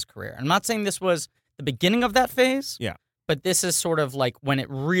phase of his career. I'm not saying this was the beginning of that phase. Yeah. But this is sort of like when it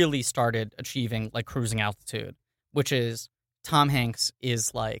really started achieving like cruising altitude, which is Tom Hanks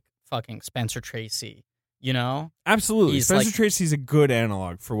is like fucking Spencer Tracy, Absolutely. He's Spencer like- Tracy's a good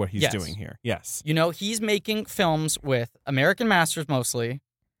analog for what he's Yes. doing here. Yes. He's making films with American masters mostly.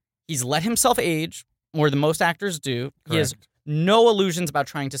 He's let himself age more than most actors do. He has Correct. no illusions about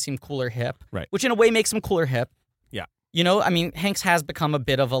trying to seem cool or hip, Right. which in a way makes him cool or hip. Yeah. Hanks has become a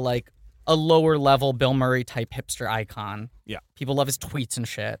bit of a lower level Bill Murray type hipster icon. Yeah. People love his tweets and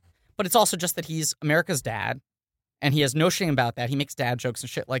shit. But it's also just that he's America's dad, and he has no shame about that. He makes dad jokes and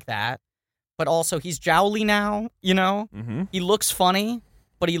shit like that. But also, he's jowly now, Mm-hmm. He looks funny,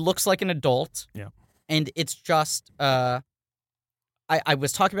 but he looks like an adult. Yeah. And it's just, I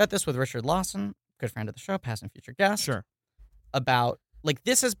was talking about this with Richard Lawson, good friend of the show, past and future guest. Sure. About, like,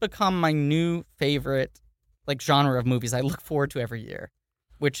 this has become my new favorite, like, genre of movies I look forward to every year,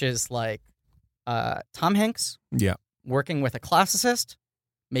 which is, like, Tom Hanks Yeah. working with a classicist,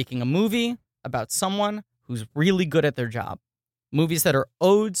 making a movie about someone who's really good at their job. Movies that are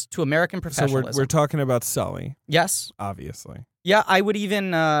odes to American So professionalism. we're talking about Sully, Yes. obviously. Yeah, I would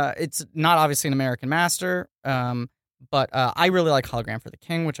even, it's not obviously an American master, but I really like Hologram for the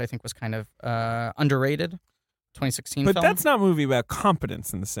King, which I think was kind of underrated. 2016 But film. that's not a movie about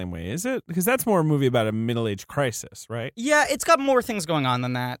competence in the same way, is it? Because that's more a movie about a middle-age crisis, right? Yeah, it's got more things going on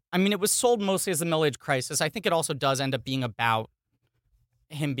than that. I mean, it was sold mostly as a middle-age crisis. I think it also does end up being about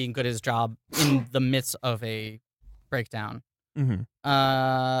him being good at his job in the midst of a breakdown.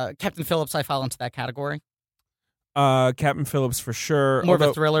 Mm-hmm. Captain Phillips, I fall into that category. Captain Phillips for sure. More of a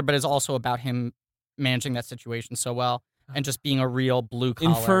although thriller, but it's also about him managing that situation so well and just being a real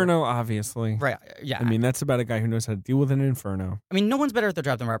blue-collar. Inferno, obviously. Right, yeah. I mean, that's about a guy who knows how to deal with an inferno. no one's better at their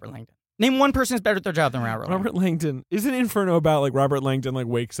job than Robert Langdon. Name one person who's better at their job than Robert Langdon. Robert Langdon. Isn't Inferno about like Robert Langdon like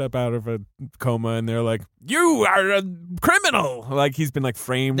wakes up out of a coma and they're like, "You are a criminal." Like he's been like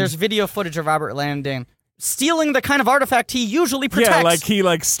framed. There's video footage of Robert Langdon stealing the kind of artifact he usually protects. Yeah, like he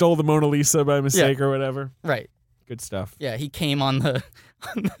like stole the Mona Lisa by mistake or whatever. Right. Good stuff. Yeah, he came on the...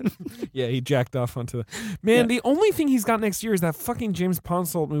 Yeah, he jacked off onto the... Man, Yeah. the only thing he's got next year is that fucking James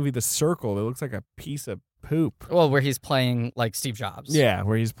Ponsoldt movie, The Circle. It looks like a piece of poop. Well, where he's playing, like, Steve Jobs. Yeah,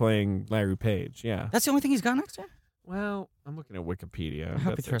 where he's playing Larry Page. Yeah. That's the only thing he's got next year? Well, I'm looking at Wikipedia. I hope he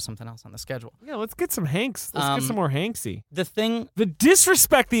That's it. throws something else on the schedule. Yeah, let's get some Hanks. Let's get some more Hanksy. The thing... The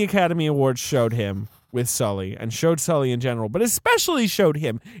disrespect the Academy Awards showed him with Sully and showed Sully in general, but especially showed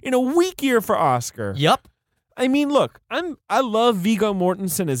him in a weak year for Oscar. Yup. I mean, look, I love Viggo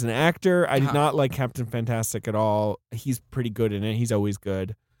Mortensen as an actor. I did not like Captain Fantastic at all. He's pretty good in it. He's always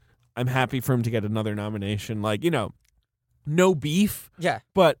good. I'm happy for him to get another nomination. Like, no beef. Yeah.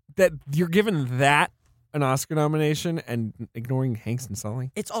 But that you're giving that an Oscar nomination and ignoring Hanks and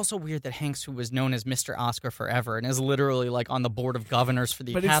Sully. It's also weird that Hanks, who was known as Mr. Oscar forever and is literally, like, on the board of governors for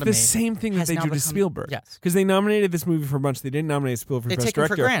the But Academy... it's the same thing that has they now do to become- Spielberg. Yes. Because they nominated this movie for a bunch. They didn't nominate Spielberg They for Best take him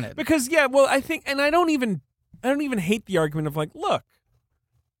for Director. granted. Because, I think, and I don't even hate the argument of like, look,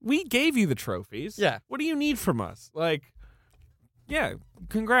 we gave you the trophies. Yeah. What do you need from us? Like, yeah,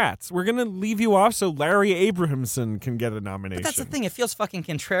 congrats. We're going to leave you off so Larry Abrahamson can get a nomination. But that's the thing. It feels fucking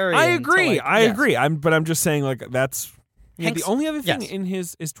contrarian. I agree. To, like, yes. agree. But I'm just saying, like, that's... Hanks- the only other thing yes. in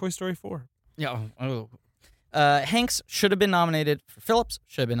his is Toy Story 4. Yeah. Hanks should have been nominated for Phillips,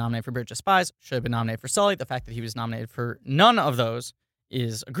 should have been nominated for Bridge of Spies, should have been nominated for Sully. The fact that he was nominated for none of those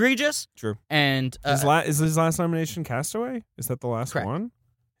is egregious. True. And Is his last nomination Castaway? Is that the last Correct. one?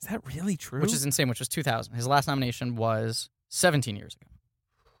 Is that really true? which is insane, which was 2000. His last nomination was 17 years ago.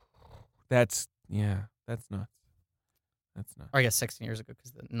 That's nuts. That's nuts. Or I guess 16 years ago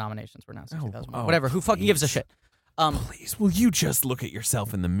because the nominations were announced in Oh, 2001. oh, Whatever. Who fucking gives a please. shit? Please, will you just look at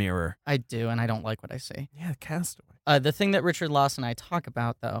yourself in the mirror? I do, and I don't like what I see. Yeah, Castaway. The thing that Richard Lawson and I talk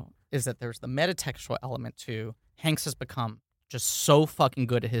about, though, is that there's the metatextual element to Hanks has become just so fucking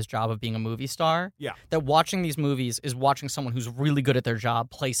good at his job of being a movie star. Yeah. That watching these movies is watching someone who's really good at their job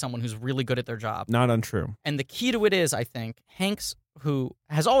play someone who's really good at their job. Not untrue. And the key to it is, I think, Hanks who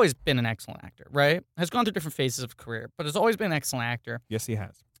has always been an excellent actor, right? Has gone through different phases of career, but has always been an excellent actor. Yes, he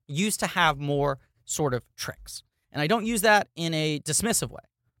has. Used to have more sort of tricks. And I don't use that in a dismissive way.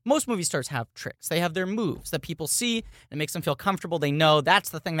 Most movie stars have tricks. They have their moves that people see and it makes them feel comfortable. They know that's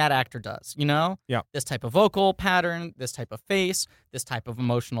the thing that actor does, you know? Yeah. This type of vocal pattern, this type of face, this type of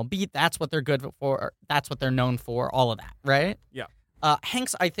emotional beat, that's what they're good for, that's what they're known for, all of that, right? Yeah.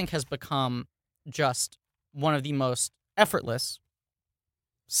 Hanks, I think, has become just one of the most effortless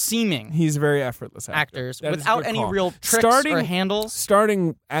seeming He's a very effortless actors That is a without good any call. real tricks or handles.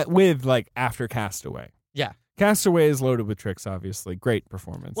 Starting with like after Castaway. Yeah. Castaway is loaded with tricks, obviously. Great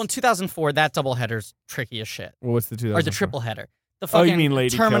performance. Well, in 2004, that doubleheader's tricky as shit. Well, what's the 2004? Or the triple header. The Oh, you fucking mean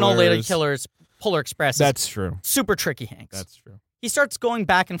Lady Terminal Killers. Lady Killers, Polar Express. That's true. Super tricky, Hanks. That's true. He starts going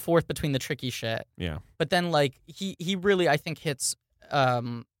back and forth between the tricky shit, Yeah. but then like he really, I think, hits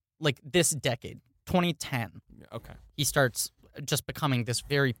like this decade, 2010. Okay. He starts just becoming this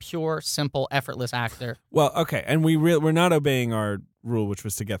very pure, simple, effortless actor. Well, okay, and we're not obeying our rule, which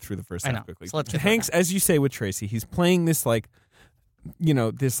was to get through the first I half know. quickly. So let's get Hanks, through it as you say with Tracy, he's playing this like,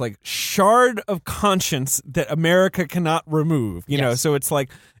 this like shard of conscience that America cannot remove. You know, Yes. so it's like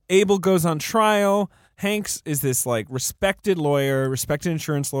Abel goes on trial. Hanks is this like respected lawyer, respected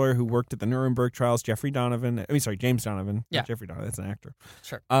insurance lawyer who worked at the Nuremberg trials. James Donovan. Yeah. Not Jeffrey Donovan. That's an actor.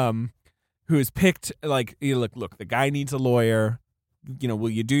 Sure. Who is picked like, look, the guy needs a lawyer. Will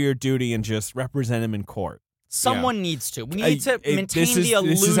you do your duty and just represent him in court? Someone needs to. We need to maintain the illusion.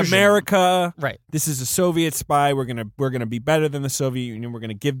 This is America. Right. This is a Soviet spy. We're gonna be better than the Soviet Union. We're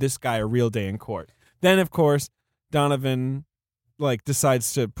gonna give this guy a real day in court. Then, of course, Donovan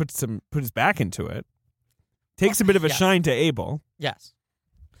decides to put his back into it. Takes a bit of a yes. shine to Abel. Yes.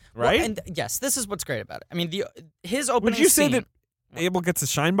 Right. Well, and yes, this is what's great about it. I mean, his opening Would you say scene, that Abel gets a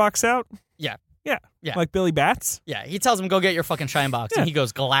shine box out? Yeah. Yeah. Yeah. Like Billy Bats? Yeah, he tells him, go get your fucking shine box, Yeah. and he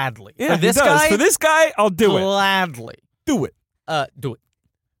goes, gladly. Yeah, For this he does. guy, For this guy, I'll do it. gladly. Do it. Do it.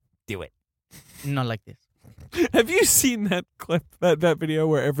 Do it. Not like this. Have you seen that clip, that video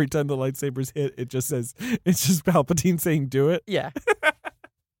where every time the lightsabers hit, it's just Palpatine saying "do it"? Yeah.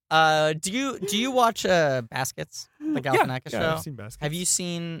 Do you watch Baskets, the Galifianakis show? Yeah, I've seen Baskets. Have you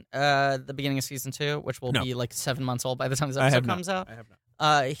seen the beginning of season 2, which will No. be like 7 months old by the time this I have episode not. comes out? I have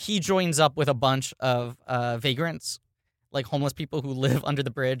not. He joins up with a bunch of vagrants, like homeless people who live under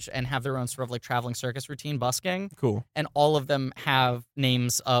the bridge and have their own sort of like traveling circus routine busking, Cool. and all of them have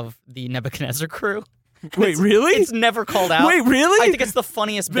names of the Nebuchadnezzar crew. Wait, really? It's never called out. Wait, really? I think it's the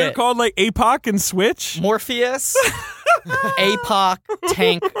funniest They're bit. called like APOC and Switch? Morpheus, APOC,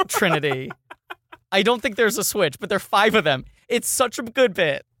 Tank, Trinity. I don't think there's a switch, but there are 5 of them. It's such a good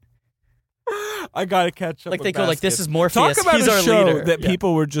bit. I gotta catch up. Like with they go like, "This Baskets. is Morpheus. Talk about He's a our show leader." that Yeah.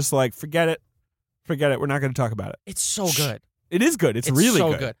 people were just like, forget it. We're not going to talk about it. It's so good. It is good. It's It's really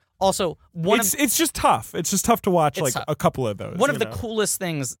so good. Also, It's just tough. It's just tough to watch It's like tough. a couple of those. one of you the know? coolest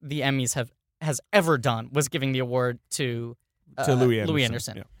things the Emmys has ever done was giving the award to Louis Louis Anderson,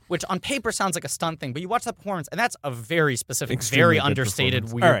 Anderson, yeah. which on paper sounds like a stunt thing, but you watch that performance, and that's a very specific, Extremely very good understated,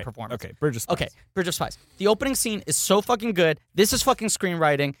 performance. weird All right. performance. Okay, Bridge of Spies. Okay, Bridge of Spies. The opening scene is so fucking good. This is fucking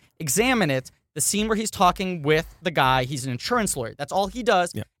screenwriting. Examine it. The scene where he's talking with the guy, he's an insurance lawyer. That's all he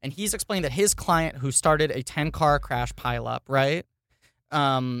does. Yeah. And he's explained that his client, who started a 10-car crash pileup, right?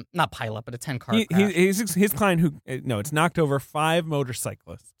 Not pileup, but a 10-car crash. His client who it's knocked over 5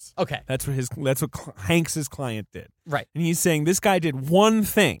 motorcyclists. Okay, That's what Hanks's client did. right, And he's saying this guy did one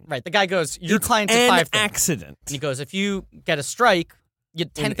thing. right. The guy goes, your It's client did an 5 things. accident. And he goes, if you get a strike, 10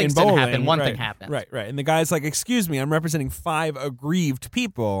 In things didn't happen, bowling, one right, thing happened. Right. And the guy's like, excuse me, I'm representing 5 aggrieved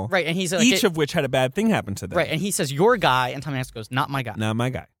people. Right, and he's like, Each of which had a bad thing happen to them. right, and he says, your guy, and Tom Hanks goes, not my guy. Not my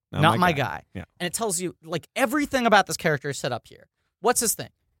guy. Not my guy. Yeah. And it tells you, like, everything about this character is set up here. What's his thing?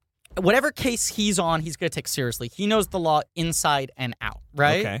 Whatever case he's on, he's going to take seriously. He knows the law inside and out,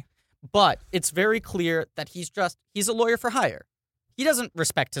 right? Okay. But it's very clear that he's a lawyer for hire. He doesn't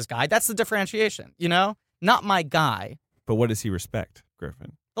respect his guy. That's the differentiation, you know? Not my guy, But what does he respect,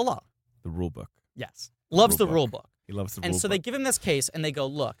 Griffin? the law. The rule book. Yes. Loves the rule rule book. He loves the And rule so book. they give him this case, and they go,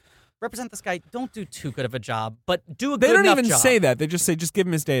 look, represent this guy. Don't do too good of a job, but do a They good don't enough even job. say that. They just say, just give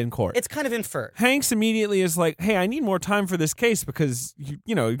him his day in court. It's kind of inferred. Hanks immediately is like, hey, I need more time for this case because,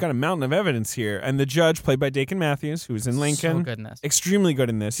 you've got a mountain of evidence here. And the judge, played by Dakin Matthews, who's in Lincoln. So good in this. Extremely good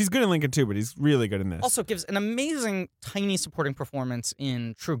in this. He's good in Lincoln too, but he's really good in this. Also gives an amazing, tiny supporting performance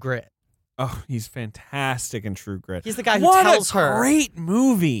in True Grit. Oh, he's fantastic in True Grit. He's the guy who what tells a her. great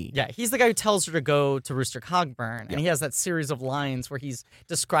movie. Yeah, he's the guy who tells her to go to Rooster Cogburn, and he has that series of lines where he's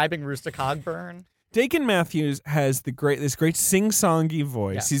describing Rooster Cogburn. Dakin Matthews has this great sing-songy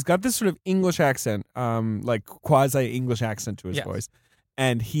voice. Yes. He's got this sort of English accent, like quasi-English accent to his Yes. voice,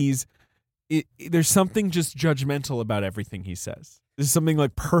 and there's something just judgmental about everything he says. There's something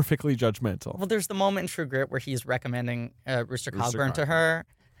like perfectly judgmental. Well, there's the moment in True Grit where he's recommending Rooster Cogburn to Cogburn. her,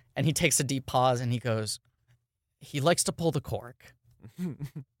 and he takes a deep pause and he goes, "He likes to pull the cork."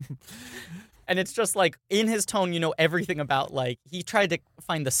 And it's just like, in his tone, you know everything about, like, he tried to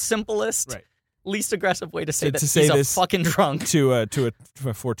find the simplest, Right. least aggressive way to say To that say he's this a fucking drunk. to a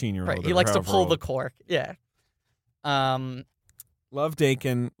 14-year-old. Right. He or likes to however pull the old. cork. Yeah. Love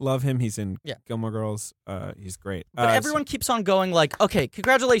Dakin. Love him. He's in Yeah. Gilmore Girls. He's great. But everyone keeps on going like, okay,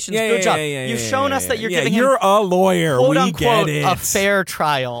 congratulations, Yeah, good yeah, job. yeah, You've yeah, shown yeah, us that yeah, you're yeah. giving You're him, a lawyer. quote We unquote, get it. a fair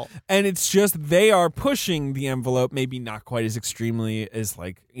trial. And it's just they are pushing the envelope, maybe not quite as extremely as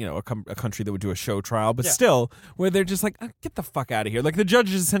like, you know, a country that would do a show trial, but Yeah. still, where they're just like, get the fuck out of here. Like the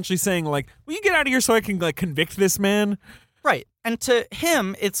judge is essentially saying, like, will you get out of here so I can like convict this man? Right. And to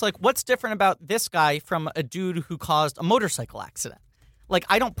him, it's like, what's different about this guy from a dude who caused a motorcycle accident? Like,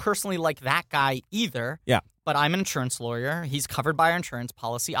 I don't personally like that guy either. Yeah. But I'm an insurance lawyer. He's covered by our insurance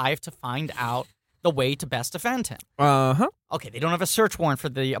policy. I have to find out the way to best defend him. Uh-huh. Okay, they don't have a search warrant for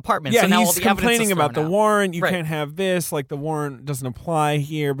the apartment. Yeah, so now all he's the evidence complaining is about the thrown out. warrant. You Right. can't have this. Like the warrant doesn't apply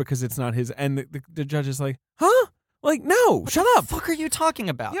here because it's not his. And the judge is like, huh? Like, no, shut What up. the fuck are you talking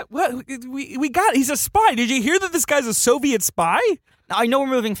about? Yeah, well, we got. He's a spy. Did you hear that this guy's a Soviet spy? Now, I know we're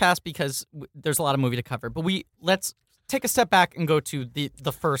moving fast because there's a lot of movie to cover, but let's take a step back and go to the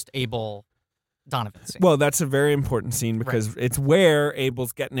first Abel Donovan scene. Well, that's a very important scene because it's where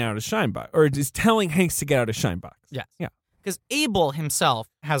Abel's getting out of Shinebox, or is telling Hanks to get out of Shinebox. Yes. Yeah. Because Abel himself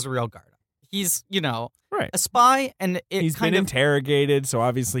has a real guard up. He's, Right. a spy, and He's been interrogated, so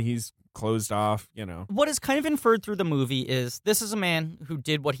obviously he's closed off, What is kind of inferred through the movie is this is a man who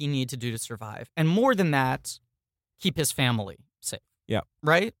did what he needed to do to survive. And more than that, keep his family safe. Yeah.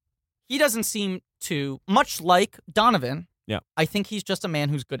 Right? He doesn't seem to, much like Donovan, Yeah. I think he's just a man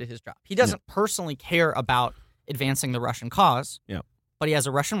who's good at his job. He doesn't personally care about advancing the Russian cause. Yeah. But he has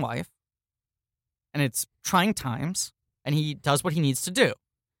a Russian wife, and it's trying times, and he does what he needs to do.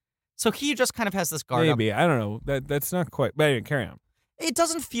 So he just kind of has this guard up. Maybe. I don't know. That's not quite. But anyway, carry on. It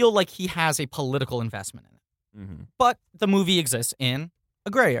doesn't feel like he has a political investment in it. Mm-hmm. But the movie exists in a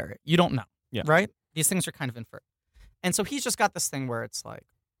gray area. You don't know. Yeah. Right? These things are kind of inferred. And so he's just got this thing where it's like,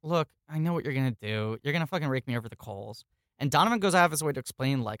 look, I know what you're going to do. You're going to fucking rake me over the coals. And Donovan goes out of his way to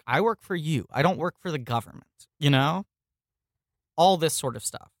explain, like, I work for you. I don't work for the government. All this sort of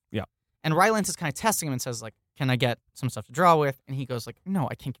stuff. Yeah. And Rylance is kind of testing him and says, like, can I get some stuff to draw with? And he goes, like, no,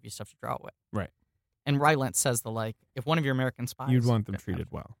 I can't give you stuff to draw with. Right. And Rylance says if one of your American spies... You'd want them treated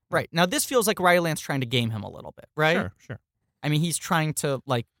well. Right. Now, this feels like Rylance trying to game him a little bit, right? Sure. I mean, he's trying to,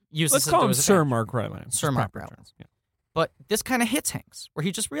 like, use Let's this call to him his Sir advantage. Mark Rylance. Sir Mark Proper term. Rylance. Yeah. But this kind of hits Hanks, where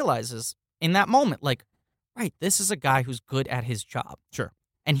he just realizes in that moment, like, right, this is a guy who's good at his job. Sure.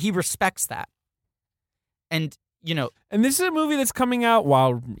 And he respects that. And, And this is a movie that's coming out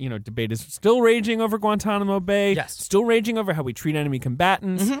while, debate is still raging over Guantanamo Bay. Yes. Still raging over how we treat enemy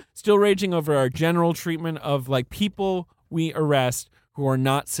combatants. Mhm. Still raging over our general treatment of, like, people we arrest who are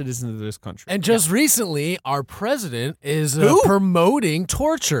not citizens of this country. And just recently, our president is Who? promoting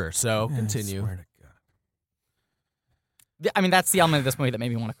torture. So I continue. swear to God. I mean, that's the element of this movie that made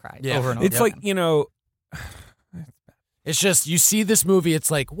me want to cry Yeah. over and over It's again. like, It's just, you see this movie,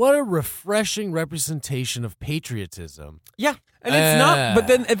 it's like, what a refreshing representation of patriotism. Yeah. and it's not, but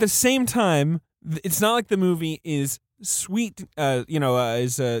then at the same time, it's not like the movie is sweet,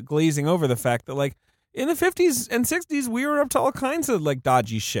 is glazing over the fact that, like, in the 50s and 60s, we were up to all kinds of, like,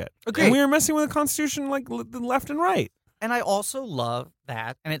 dodgy shit. Agreed. And we were messing with the Constitution, like, left and right. And I also love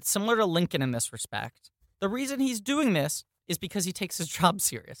that, and it's similar to Lincoln in this respect. The reason he's doing this is because he takes his job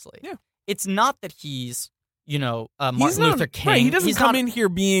seriously. Yeah. It's not that he's, Martin He's not- Luther King. Right, he doesn't He's come not- in here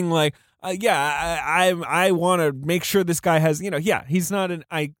being like, I want to make sure this guy has, he's not an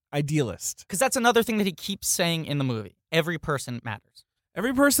idealist. Because that's another thing that he keeps saying in the movie. Every person matters.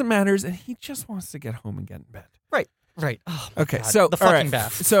 Every person matters, and he just wants to get home and get in bed. Right. Oh, my Okay, God. so the all fucking right.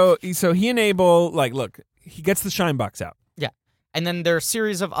 best. So he and Abel, like, look, he gets the shine box out. And then there are a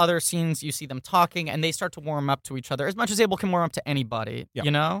series of other scenes. You see them talking, and they start to warm up to each other as much as Abel can warm up to anybody.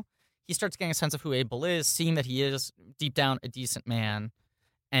 Yeah. He starts getting a sense of who Abel is, seeing that he is deep down a decent man.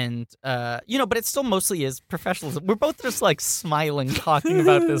 And, but it still mostly is professionalism. We're both just like smiling talking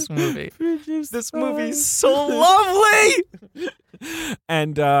about this movie. This movie's so lovely.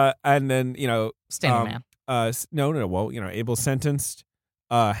 And then, Stand man. No. Well, Abel's sentenced.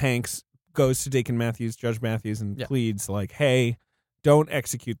 Hanks goes to Judge Matthews, and Yeah. pleads like, hey, don't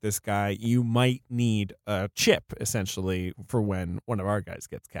execute this guy. You might need a chip, essentially, for when one of our guys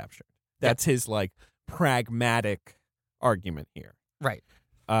gets captured. That's his, like, pragmatic argument here. Right.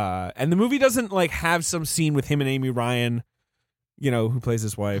 And the movie doesn't, like, have some scene with him and Amy Ryan, who plays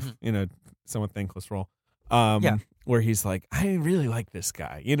his wife, in a somewhat thankless role. Where he's like, I really like this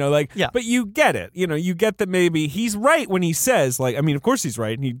guy, but you get it. You get that maybe he's right when he says, like, I mean, of course he's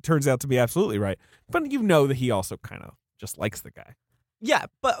right, and he turns out to be absolutely right. But you know that he also kind of just likes the guy. Yeah,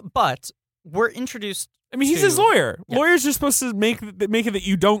 but we're introduced. I mean, he's his lawyer. Yeah. Lawyers are supposed to make it that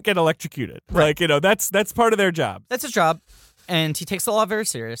you don't get electrocuted. Right. Like, that's part of their job. That's his job. And he takes the law very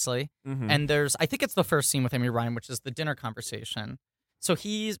seriously. Mm-hmm. And I think it's the first scene with Amy Ryan, which is the dinner conversation. So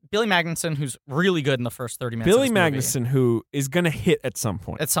he's Billy Magnuson, who's really good in the first 30 minutes Billy of this movie. Magnuson, who is going to hit at some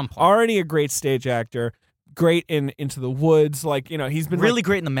point. At some point. Already a great stage actor. Great in Into the Woods. Like, he's been really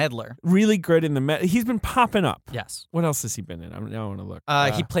great in The Meddler. Really great in he's been popping up. Yes. What else has he been in? Now I want to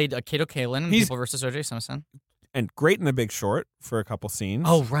look. He played Kato Kalin in People vs. O.J. Simpson. And great in The Big Short for a couple scenes.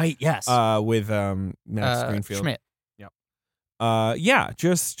 Oh, right. Yes. With Matt Greenfield. Schmidt.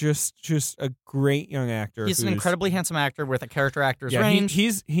 Just a great young actor. He's an incredibly handsome actor with a character actor's range.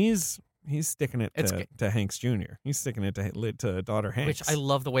 He's sticking it to Hanks Jr. He's sticking it to daughter Hanks. Which I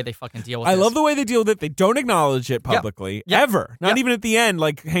love the way they fucking deal with I love the way they deal with it. They don't acknowledge it publicly, ever. Not even at the end,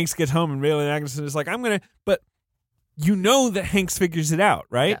 like Hanks gets home and Billy Magnuson is like, but that Hanks figures it out,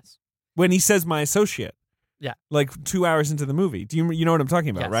 right? Yes. When he says my associate. Yeah. Like 2 hours into the movie. Do you know what I'm talking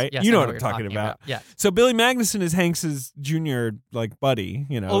about, yes, right? Yes, you know I what I'm talking about. Yeah. So Billy Magnuson is Hanks's junior like buddy,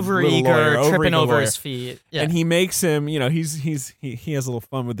 overeager, tripping over his feet. Yeah. And he makes him, he has a little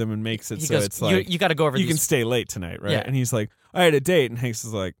fun with him and makes it so goes, it's like you got to go over you can stay late tonight, right? Yeah. And he's like, I had a date, and Hanks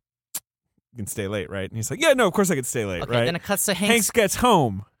is like, you can stay late, right? And he's like, yeah, no, of course I can stay late, right? Then it cuts to Hanks. Hanks gets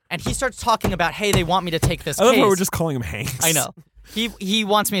home. And he starts talking about, hey, they want me to take this I love case. how we're just calling him Hanks. I know. He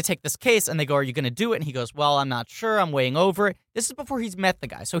wants me to take this case, and they go, are you going to do it? And he goes, well, I'm not sure. I'm weighing over it. This is before he's met the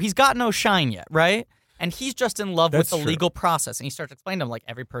guy. So he's got no shine yet, right? And he's just in love with the legal process. And he starts explaining to him, like,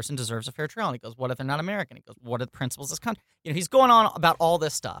 every person deserves a fair trial. And he goes, what if they're not American? He goes, what are the principles of this country? He's going on about all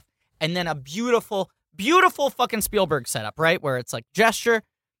this stuff. And then a beautiful, beautiful fucking Spielberg setup, right? Where it's like gesture,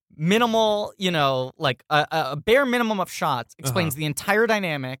 minimal, like a bare minimum of shots explains the entire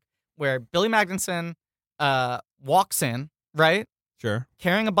dynamic where Billy Magnuson walks in, right? Sure.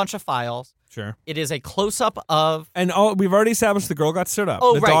 Carrying a bunch of files. Sure. It is a close-up of... And we've already established the girl got stood up.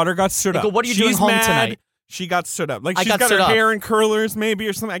 Oh, the daughter got stood up. Go, what are you doing home tonight? She got stood up. Like, I she's got got her stood up. hair in curlers, maybe,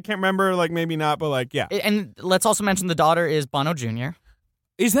 or something. I can't remember. Like, maybe not, but, like, yeah. And let's also mention the daughter is Bono Jr.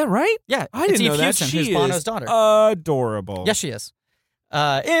 Is that right? Yeah. I didn't know that. Houston, She who's is Bono's daughter. Adorable. Yes, she is.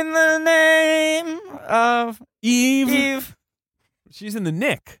 In the name of Eve. She's in The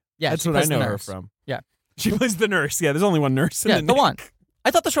Nick. Yeah, that's she what I plays the know her nurse. from. Yeah. She plays the nurse. Yeah, there's only one nurse in The Nick. the one.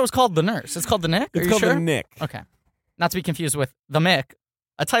 I thought the show was called The Nurse. It's called The Nick? It's Are you called sure? The Nick. Okay. Not to be confused with The Mick,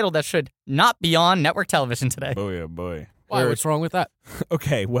 a title that should not be on network television today. Oh, boy. Why? What's wrong with that?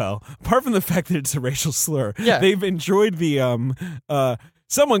 Okay, well, apart from the fact that it's a racial slur, Yeah. they've enjoyed the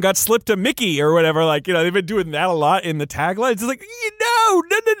someone got slipped a Mickey or whatever. Like, they've been doing that a lot in the taglines. It's like,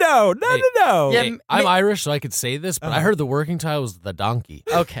 no. Yeah, Hey, I'm Irish, so I could say this, but I heard the working title was The Donkey.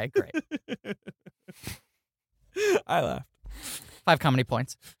 Okay, great. I laughed. 5 comedy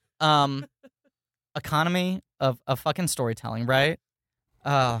points. Economy of fucking storytelling, right?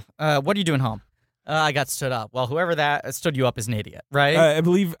 What are you doing home? I got stood up. Well, whoever that stood you up is an idiot, right? I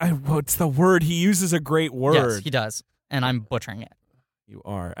believe, what's the word? He uses a great word. Yes, he does. And I'm butchering it. You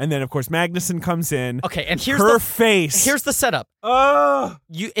are. And then, of course, Magnuson comes in. Okay, and here's her face. Here's the setup. Oh.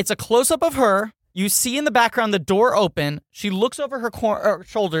 It's a close-up of her. You see in the background the door open. She looks over her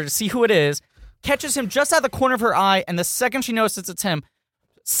shoulder to see who it is, catches him just out the corner of her eye, and the second she notices it's him,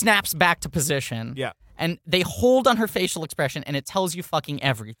 snaps back to position. Yeah. And they hold on her facial expression, and it tells you fucking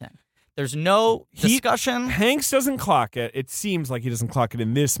everything. There's no discussion. Hanks doesn't clock it. It seems like he doesn't clock it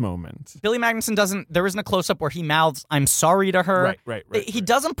in this moment. Billy Magnuson doesn't. There isn't a close-up where he mouths, I'm sorry to her. Right. He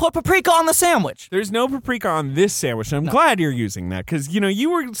doesn't put paprika on the sandwich. There's no paprika on this sandwich, and I'm glad you're using that, because, you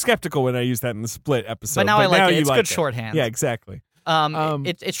were skeptical when I used that in the Split episode. But now I like it. It's like good shorthand. Yeah, exactly.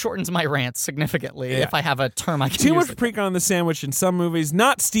 It shortens my rants significantly if I have a term I can use. Too much paprika on the sandwich in some movies.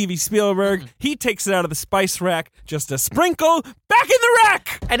 Not Steven Spielberg. He takes it out of the spice rack. Just a sprinkle back in the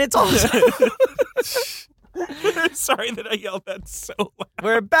rack. And it's also... Sorry that I yelled that so loud.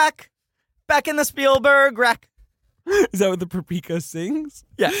 We're back in the Spielberg rack. Is that what the paprika sings?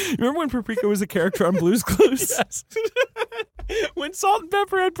 Yeah. Remember when paprika was a character on Blue's Clues? Yes. When Salt and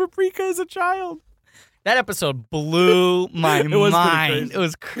Pepper had paprika as a child. That episode blew my was pretty mind. crazy. It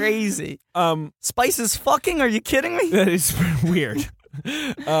was crazy. Um, Spice is fucking? Are you kidding me? that is weird.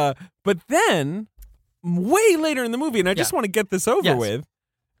 But then, way later in the movie, and I just want to get this over with,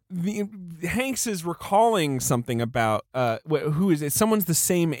 Hanks is recalling something about who is it? Someone's the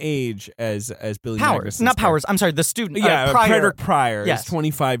same age as Billy Powers, Magnuson's not character. Powers. I'm sorry, the student. Yeah, Frederick Pryor Yes. is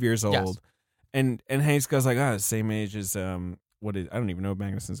 25 years old, Yes. and Hanks goes like, same age as what is I don't even know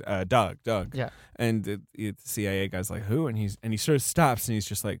Magnuson's Doug. Yeah, And the CIA guy's like, who? And he sort of stops and he's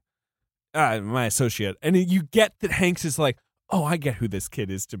just like, my associate. And you get that Hanks is like, oh, I get who this kid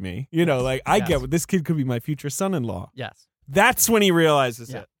is to me. You know, like I get what this kid could be my future son-in-law. yes. That's when he realizes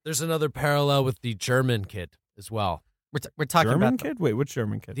it. There's another parallel with the German kid as well. We're talking German about kid? Wait, which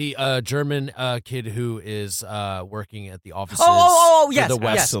German kid? The German kid who is working at the offices yes, for the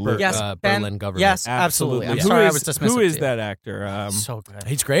West yes, Berlin government. Yes, absolutely. I'm Who sorry, I is- was dismissive. Who is to you. that actor? So good.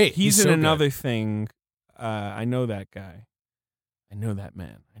 He's great. He's so in good. another thing. I know that guy. I know that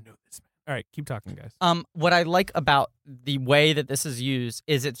man. I know this man. All right, keep talking, guys. What I like about the way that this is used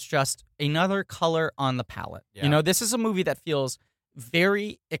is it's just another color on the palette. Yeah. You know, this is a movie that feels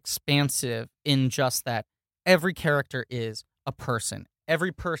very expansive in just that every character is a person.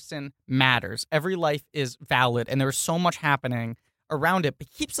 Every person matters. Every life is valid, and there's so much happening around it, but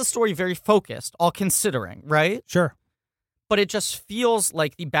keeps the story very focused, all considering, right? Sure. But it just feels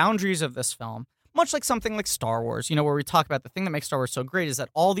like the boundaries of this film, much like something like Star Wars, you know, where we talk about the thing that makes Star Wars so great is that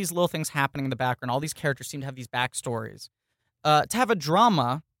all these little things happening in the background, all these characters seem to have these backstories. To have a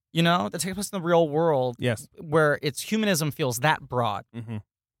drama, you know, that takes place in the real world, Yes. where its humanism feels that broad, Mm-hmm.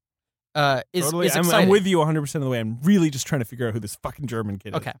 is Totally. exciting. I'm with you 100% of the way. I'm really just trying to figure out who this fucking German kid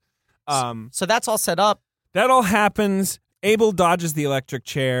is. Okay. So So that's all set up. that all happens. Abel dodges the electric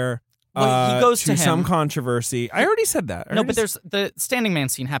chair. Well, he goes to him. some controversy. I already said that. No, but there's the standing man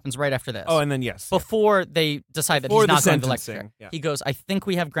scene happens right after this. Oh, and then yes. Before they decide that Before he's the not going to the sentencing, lecture. yeah. He goes, I think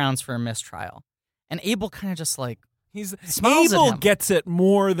we have grounds for a mistrial. And Abel kind of just like, He's smiles at Abel him. gets it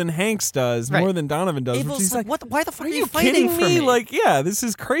more than Hanks does, Right. more than Donovan does. Abel's which he's like, what? Why the fuck Are are you fighting kidding for me? me? Like, yeah, this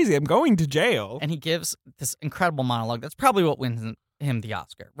is crazy. I'm going to jail. And he gives this incredible monologue. That's probably what wins him the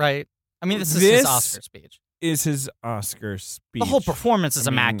Oscar, right? I mean, this is his Oscar speech. Is his Oscar speech. The whole performance is I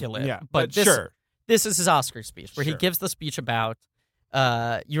mean, immaculate. Yeah, but sure. this is his Oscar speech where he Sure. gives the speech about,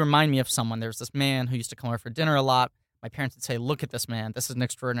 you remind me of someone. There's this man who used to come over for dinner a lot. My parents would say, look at this man. This is an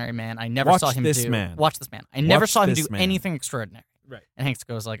extraordinary man. I never Watch saw him this do. man. Watch this man. I never Watch saw him this do man." anything extraordinary. Right. And Hanks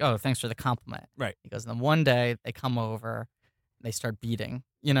goes like, oh, thanks for the compliment. Right. He goes, and then one day they come over, they start beating,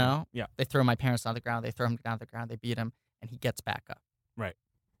 you know? Yeah. They throw my parents on the ground. They throw him down to the ground. They beat him, and he gets back up. Right.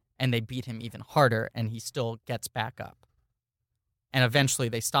 And they beat him even harder, and he still gets back up. And eventually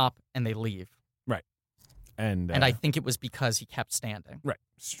they stop and they leave. And And I think it was because he kept standing. right,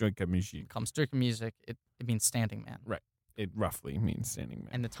 strike a music. Comes strict music, it means standing man. It roughly means standing man.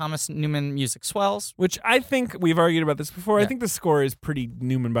 And the Thomas Newman music swells. Which I think we've argued about this before. I Yeah. think the score is pretty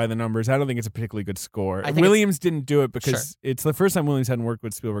Newman by the numbers. I don't think it's a particularly good score. I think Williams didn't do it because Sure. it's the first time Williams hadn't worked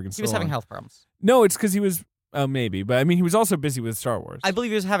with Spielberg in so He was having long. health problems. No, it's because he was. Oh, maybe, but I mean, he was also busy with Star Wars. I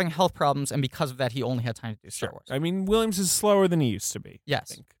believe he was having health problems, and because of that, he only had time to do Star Wars. I mean, Williams is slower than he used to be.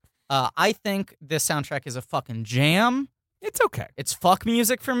 Yes. I think. I think this soundtrack is a fucking jam. It's okay. It's fuck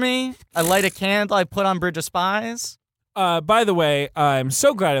music for me. I light a candle. I put on Bridge of Spies. By the way, I'm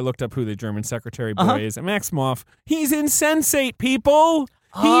so glad I looked up who the German secretary boy is. Max Moff. He's in Sense8, people.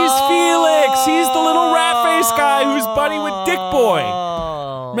 He's Felix. He's the little rat face guy who's buddy with Dick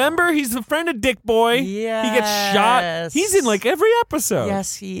Boy. Remember? He's the friend of Dick Boy. Yes. He gets shot. He's in like every episode.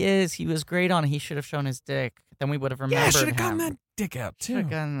 Yes, he is. He was great on it. He should have shown his dick. Then we would have remembered Yeah, I should have him. gotten that dick out Should too. have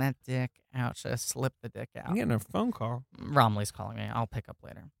gotten that dick out. Should have slipped the dick out. I'm getting a phone call. Romley's calling me. I'll pick up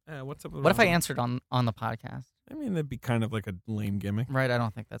later. What's up with What if I Romley? answered on the podcast? I mean, that'd be kind of like a lame gimmick. Right, I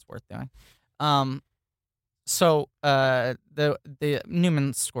don't think that's worth doing. So the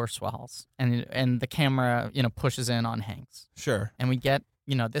Newman score swells, and the camera pushes in on Hanks, Sure. and we get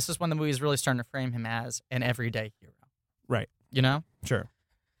this is when the movie is really starting to frame him as an everyday hero. Right. Sure.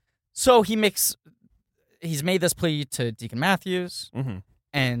 So he's made this plea to Deacon Matthews, Mm-hmm.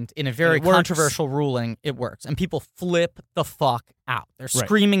 and in a very it works. controversial ruling, it works, and people flip the fuck out. They're Right.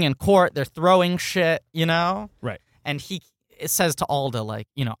 screaming in court. They're throwing shit. Right. And it says to Alda, like,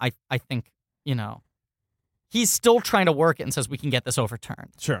 I think, he's still trying to work it and says we can get this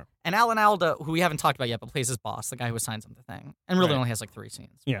overturned. Sure. And Alan Alda, who we haven't talked about yet, but plays his boss, the guy who assigns him the thing, and really Right. only has like 3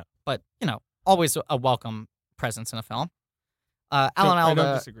 scenes. Yeah. But, always a welcome presence in a film. Alan I don't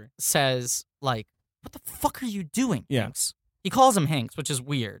Alda disagree. says, like, what the fuck are you doing, Yeah. Hanks? He calls him Hanks, which is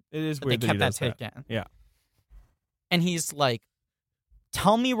weird. It is But weird they that kept he that does take that. in. Yeah. And he's like,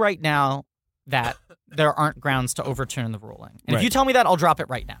 tell me right now that there aren't grounds to overturn the ruling. And if Right. you tell me that, I'll drop it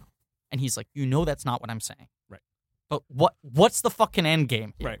right now. And he's like, that's not what I'm saying. Right. But what's the fucking end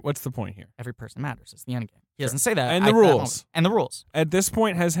game here? Right. What's the point here? Every person matters. It's the end game. He doesn't say that. And the rules. And the rules. At this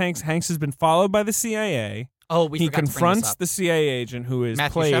point, Hanks has been followed by the CIA. Oh, we He forgot to bring this confronts up. the CIA agent who is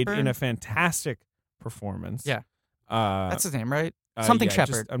Matthew played Shepard? in a fantastic performance. Yeah. That's his name, right? Uh, Something yeah,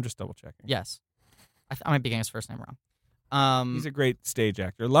 Shepard. I'm just double checking. Yes. I might be getting his first name wrong. He's a great stage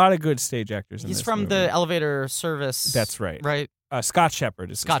actor. A lot of good stage actors in He's this from movie. the elevator service. That's right. Right? Scott Shepard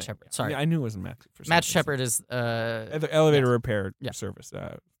is his Scott name. Shepard, sorry. Yeah, I knew it wasn't Matthew. For some Matt reason. Shepard is The elevator yes. repair Yeah. service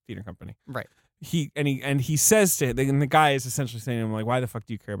theater company. right. He says to him, and the guy is essentially saying to him like, "Why the fuck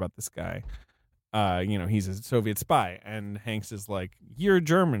do you care about this guy? He's a Soviet spy." And Hanks is like, "You're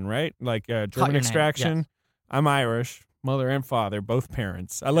German, right? Like your German name, extraction. yes. I'm Irish, mother and father, both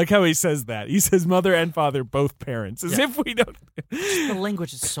parents." I like how he says that. He says mother and father, both parents, as Yeah. if we don't. The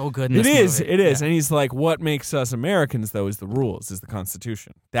language is so good in It this is. movie. It is. Yeah. And he's like, what makes us Americans, though, is the rules, is the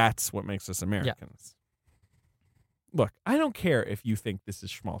Constitution. That's what makes us Americans. Look, I don't care if you think this is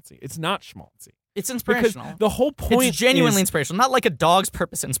schmaltzy. It's not schmaltzy. It's Because inspirational. the whole point It's genuinely is, inspirational, not like a dog's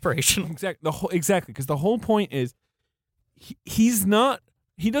purpose inspirational. Exactly, because the whole point is he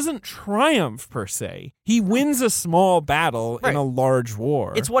doesn't triumph per se. He wins a small battle in Right. a large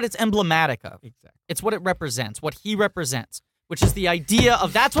war. It's what it's emblematic of. Exactly. It's what it represents, what he represents, which is the idea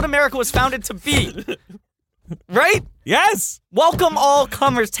of that's what America was founded to be. Right? Yes. Welcome all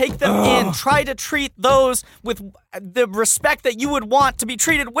comers. Take them in. Try to treat those with the respect that you would want to be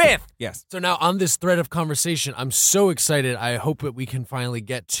treated with. Yes. So now on this thread of conversation, I'm so excited. I hope that we can finally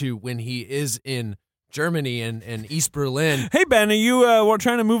get to when he is in Germany and East Berlin. Hey, Ben, are you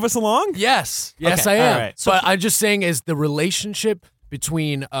trying to move us along? Yes, Okay, I am. all right. So I'm just saying, is the relationship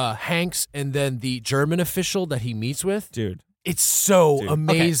between Hanks and then the German official that he meets with, Dude. it's so Dude.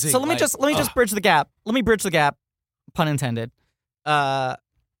 amazing. Okay, so let me just bridge the gap. Let me bridge the gap, pun intended.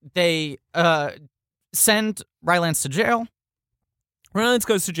 They send Rylance to jail. Rylance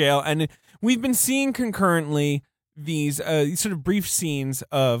goes to jail, and we've been seeing concurrently these sort of brief scenes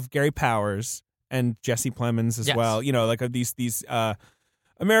of Gary Powers and Jesse Plemons as Yes. well. You know, like these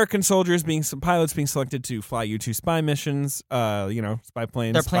American soldiers pilots being selected to fly U-2 spy missions. Spy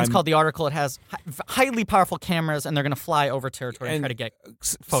planes. Their plane's called the Article. It has highly powerful cameras, and they're going to fly over territory and try to get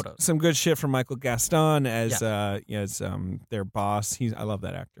photos. Some good shit from Michael Gaston as their boss. I love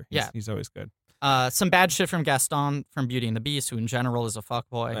that actor. He's always good. Some bad shit from Gaston from Beauty and the Beast, who in general is a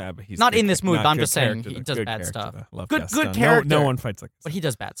fuckboy. Yeah, but he's Not good in this movie, not but I'm good just saying character, he though. does Good bad character, stuff. though. Love Good Gaston. character. No one fights like But he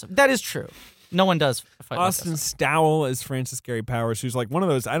does bad stuff. That is true. No one does fight like Austin this. Stowell as Francis Gary Powers, who's like one of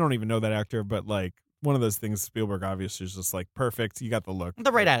those. I don't even know that actor, but like one of those things. Spielberg obviously is just like perfect. You got the look.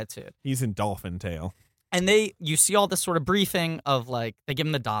 The right attitude. He's in Dolphin Tale. And you see all this sort of briefing of like, they give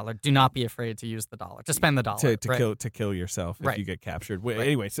him the dollar. Do not be afraid to use the dollar. To spend the dollar. to kill yourself if Right. you get captured. Right.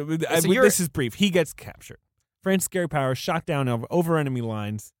 Anyway, so you're- this is brief. He gets captured. Francis Gary Powers shot down over enemy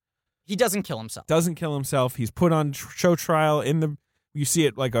lines. He doesn't kill himself. Doesn't kill himself. He's put on show trial you see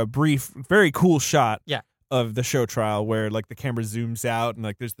it like a brief, very cool shot. Yeah. Of the show trial where like the camera zooms out and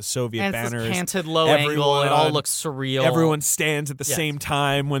like there's the Soviet And it's this banners. canted low angle. It all looks surreal. Everyone stands at the Yes. same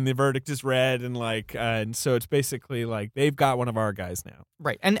time when the verdict is read, and so it's basically like they've got one of our guys now.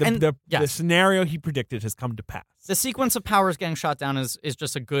 Right. And The yes. scenario he predicted has come to pass. The sequence of Powers getting shot down is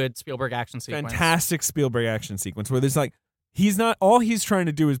just a good Spielberg action sequence. Fantastic Spielberg action sequence where there's like he's trying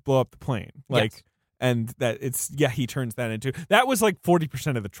to do is blow up the plane. Like Yes. and that he turns that into that was like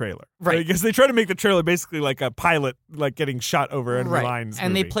 40% of the trailer. Right. Because they try to make the trailer basically like a pilot like getting shot over enemy Right. lines.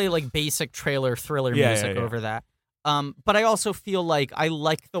 And they movie. play like basic trailer thriller Yeah, music yeah, yeah. over that. But I also feel like I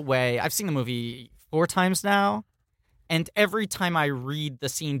like the way I've seen the movie 4 times now, and every time I read the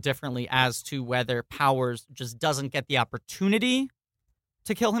scene differently as to whether Powers just doesn't get the opportunity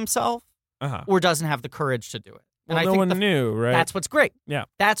to kill himself or doesn't have the courage to do it. And Well, I no think one knew, right? that's what's great. Yeah.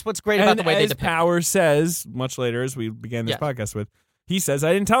 That's what's great about And the way they as depict. Powers says, much later as we began this Yes. podcast with, he says,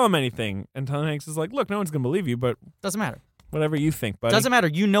 I didn't tell him anything. And Tom Hanks is like, look, no one's going to believe you, but Doesn't matter. whatever you think, buddy. Doesn't matter.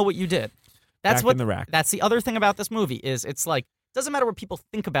 You know what you did. That's Back what in the rack. That's the other thing about this movie is it's like doesn't matter what people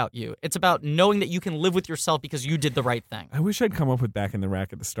think about you. It's about knowing that you can live with yourself because you did the right thing. I wish I'd come up with Back in the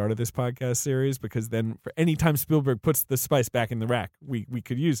Rack at the start of this podcast series because then for any time Spielberg puts the spice back in the rack, we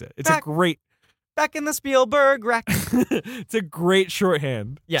could use it. It's a great back in the Spielberg rack. It's a great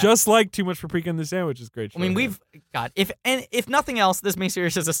shorthand. Yeah. Just like Too Much Paprika in the Sandwich is great I mean, shorthand. if nothing else, this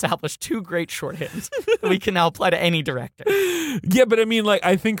miniseries has established two great shorthands that we can now apply to any director. Yeah, but I mean, like,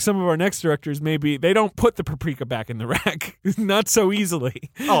 I think some of our next directors, maybe, they don't put the paprika back in the rack. Not so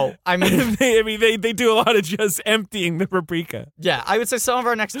easily. Oh, I mean... they do a lot of just emptying the paprika. Yeah, I would say some of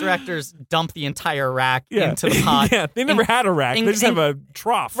our next directors dump the entire rack into the pot. Yeah, they never had a rack. They just have a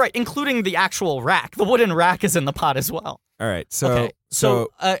trough. Right, including the actual rack. The wooden rack is in the pot as well. All right, so... Okay. So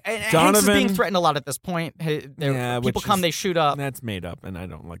Hanks is being threatened a lot at this point. People come, they shoot up. That's made up, and I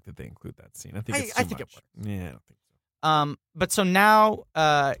don't like that they include that scene. I think it's I too think much. it works. Yeah, I don't think so. But so now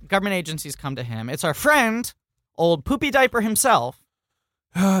government agencies come to him. It's our friend, old poopy diaper himself.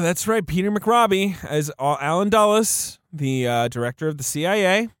 Oh, that's right. Peter McRobbie as Alan Dulles, the director of the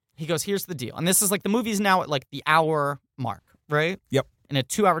CIA. He goes, here's the deal. And this is like the movie's now at like the hour mark, right? Yep. In a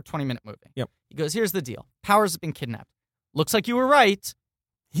 2-hour, 20-minute movie. Yep. He goes, here's the deal. Powers has been kidnapped. Looks like you were right.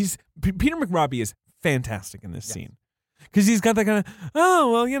 Peter McRobbie is fantastic in this scene. Because he's got that kind of,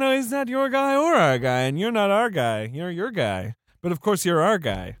 oh, well, he's not your guy or our guy, and you're not our guy. You're your guy. But of course you're our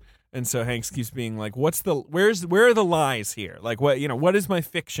guy. And so Hanks keeps being like, where are the lies here? Like, what is my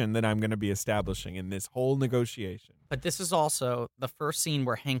fiction that I'm going to be establishing in this whole negotiation? But this is also the first scene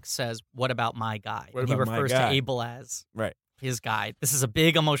where Hank says, what about my guy? What And he about my refers guy? to Abel as Right. his guy. This is a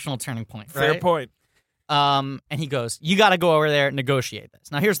big emotional turning point, right? Fair point. And he goes, you got to go over there and negotiate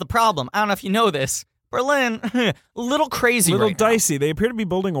this. Now, here's the problem. I don't know if you know this. Berlin, a little crazy Little right now. dicey. They appear to be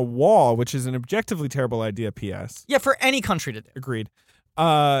building a wall, which is an objectively terrible idea, P.S. Yeah, for any country to do. Agreed.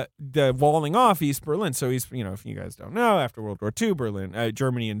 The walling off East Berlin. So if you guys don't know, after World War II,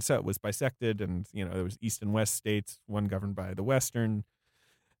 Germany was bisected, and there was East and West states, one governed by the Western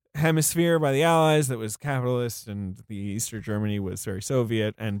Hemisphere by the Allies that was capitalist, and the Eastern Germany was very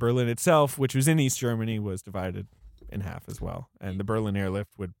Soviet, and Berlin itself, which was in East Germany, was divided in half as well. And the Berlin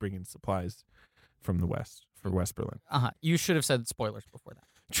airlift would bring in supplies from the West for West Berlin. You should have said spoilers before that.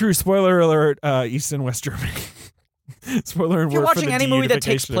 True. Spoiler alert. East and West Germany. Spoiler If you're alert for watching the any movie that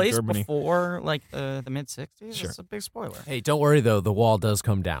takes deunification of place Germany. before like the mid 60s, Sure. that's a big spoiler. Hey, don't worry though. The wall does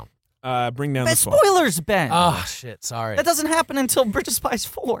come down. Bring down the wall. Spoilers, Ben. Oh shit! Sorry. That doesn't happen until Bridge of Spies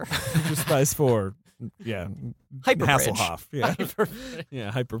 4. Just Spies 4. Yeah. Hyperbridge. Hasselhoff. Yeah.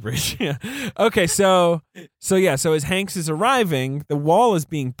 Yeah, Hyperbridge. Yeah. Okay, so as Hanks is arriving, the wall is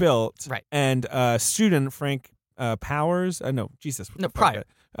being built. Right. And student Frank Powers.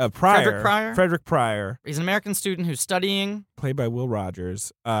 Pryor. Frederick Pryor. He's an American student who's studying. Played by Will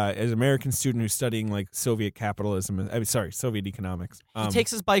Rogers. Is an American student who's studying like Soviet capitalism. Soviet economics. He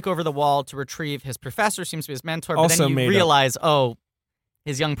takes his bike over the wall to retrieve his professor, seems to be his mentor, but Also then you made realize,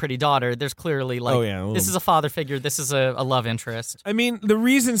 his young pretty daughter, there's clearly this is a father figure, this is a love interest. I mean, the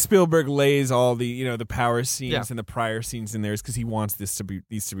reason Spielberg lays all the the power scenes and the Pryor scenes in there is because he wants these to be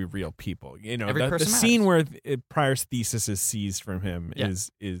real people. Every the person scene matters. where Pryor's thesis is seized from him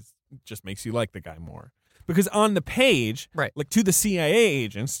is just makes you like the guy more, because on the page, right, like to the CIA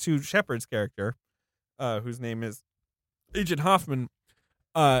agents, to Shepard's character, whose name is Agent Hoffman,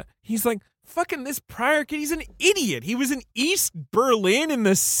 he's like, fucking this Pryor kid, he's an idiot. He was in East Berlin in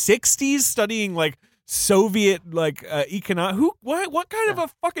the 60s studying like Soviet what kind of a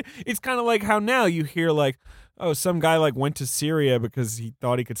fucking, it's kind of like how now you hear like, oh, some guy like went to Syria because he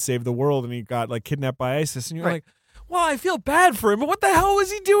thought he could save the world and he got like kidnapped by ISIS, and you're like, well, I feel bad for him, but what the hell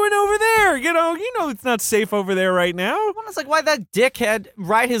was he doing over there? It's not safe over there right now. Well, it's like, why'd that dickhead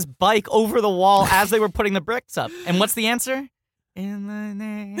ride his bike over the wall as they were putting the bricks up? And what's the answer? In the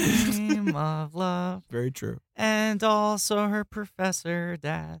name of love. Very true. And also her professor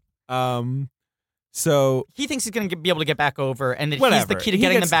dad. So he thinks he's going to be able to get back over, and that he's whatever. the key to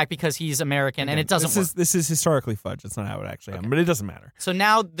getting them back because he's American, and it doesn't work. This is historically fudged. It's not how it actually happened, but it doesn't matter. So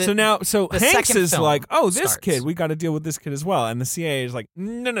now, Hanks is like, this starts. kid, we got to deal with this kid as well, and the CIA is like,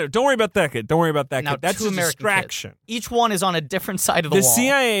 no, don't worry about that kid. Don't worry about that now, kid. That's a distraction. Kids. Each one is on a different side of the wall. The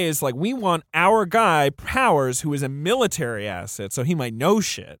CIA is like, we want our guy Powers, who is a military asset, so he might know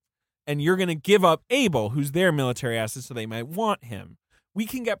shit, and you're going to give up Abel, who's their military asset, so they might want him. We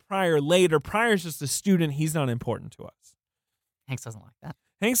can get Pryor later. Pryor's just a student. He's not important to us. Hanks doesn't like that.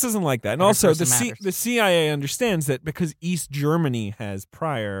 Hanks doesn't like that. And also, the CIA understands that because East Germany has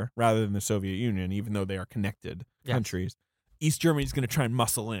Pryor rather than the Soviet Union, even though they are connected countries, East Germany's going to try and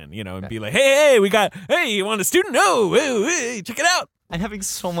muscle in, and be like, hey, you want a student? No, hey, check it out. I'm having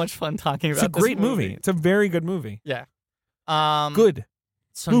so much fun talking about this. It's a great movie. It's a very good movie. Yeah. Good.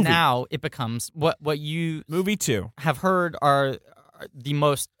 So movie. Now it becomes what you movie 2 have heard are the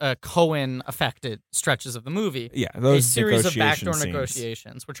most Coen affected stretches of the movie. Yeah, those a series of backdoor scenes.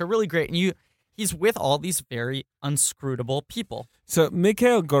 negotiations, which are really great. And He's with all these very unscrutable people. So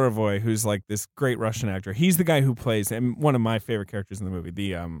Mikhail Gorovoy, who's like this great Russian actor, he's the guy who plays, and one of my favorite characters in the movie,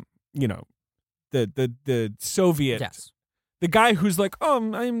 the Soviet, Yes. the guy who's like,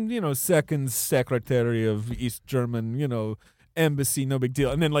 I'm second secretary of East German, embassy, no big deal.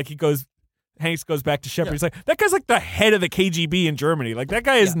 And then like Hanks goes back to Shepard. He's like, that guy's like the head of the KGB in Germany. Like that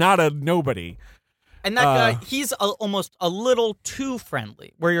guy is not a nobody. And that guy, he's almost a little too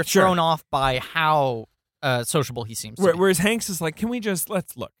friendly, where you're thrown off by how sociable he seems to be. Whereas Hanks is like,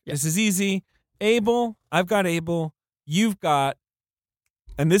 let's look. Yeah. This is easy. Abel, I've got Abel. You've got,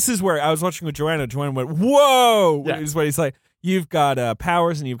 and this is where I was watching with Joanna. Joanna went, whoa, is what he's like. You've got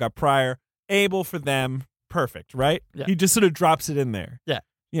Powers and you've got Pryor. Abel for them, perfect, right? Yeah. He just sort of drops it in there. Yeah.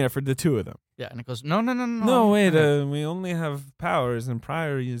 For the two of them. Yeah, and it goes, no. No, wait, we only have Powers, and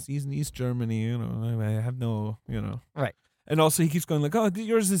Pryor he's in East Germany, I have no, Right. And also he keeps going like,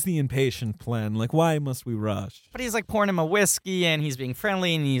 yours is the impatient plan. Like, why must we rush? But he's like pouring him a whiskey, and he's being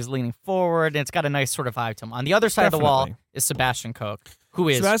friendly, and he's leaning forward, and it's got a nice sort of vibe to him. On the other side of the wall is Sebastian Koch, who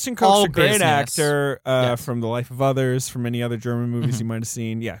is Sebastian Koch's all a great business. actor from The Life of Others, from many other German movies you might have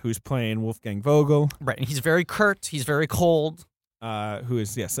seen. Yeah, who's playing Wolfgang Vogel. Right, and he's very curt, he's very cold. Who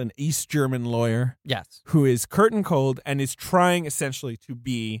is, an East German lawyer. Yes. Who is curtain cold and is trying essentially to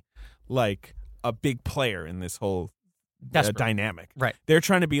be like a big player in this whole dynamic. Right. They're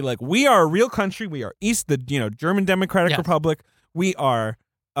trying to be like, we are a real country. We are German Democratic Republic. We are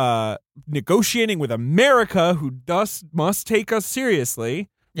negotiating with America, who thus must take us seriously.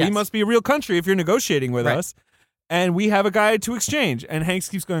 Yes. We must be a real country if you're negotiating with us. And we have a guy to exchange. And Hanks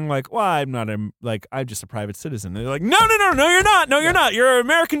keeps going like, well, I'm just a private citizen. And they're like, no, you're not. No, you're not. You're an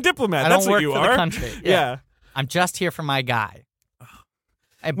American diplomat. That's what you are. I don't work for the country. Yeah. I'm just here for my guy.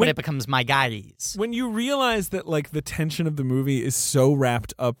 But it becomes my guys. When you realize that like the tension of the movie is so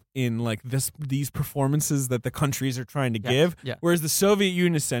wrapped up in like these performances that the countries are trying to give, whereas the Soviet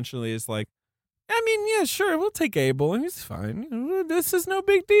Union essentially is like, sure, we'll take Abel, and he's fine. This is no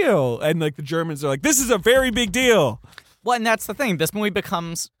big deal. And like the Germans are like, this is a very big deal. Well, and that's the thing. This movie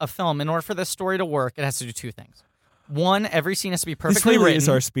becomes a film. In order for this story to work, it has to do two things. One, every scene has to be perfectly written. This is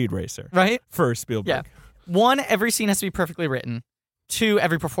our Speed Racer, right? For Spielberg. Yeah. One, every scene has to be perfectly written. Two,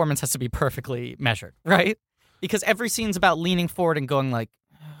 every performance has to be perfectly measured, right? Because every scene's about leaning forward and going like,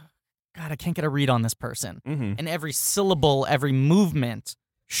 God, I can't get a read on this person. Mm-hmm. And every syllable, every movement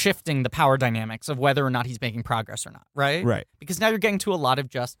shifting the power dynamics of whether or not he's making progress or not, right? Right. Because now you're getting to a lot of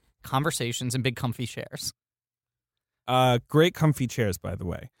just conversations in big comfy chairs. Great comfy chairs, by the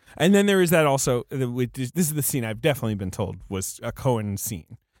way. And then there is that also, this is the scene I've definitely been told was a Coen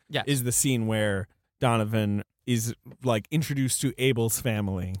scene. Yeah. Is the scene where Donovan is like introduced to Abel's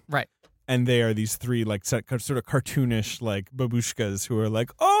family. Right. And they are these three like sort of cartoonish like babushkas who are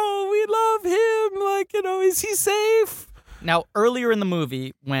like, oh, we love him. Like, is he safe? Now, earlier in the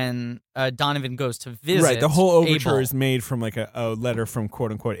movie, when Donovan goes to visit right, the whole overture Abel, is made from like a letter from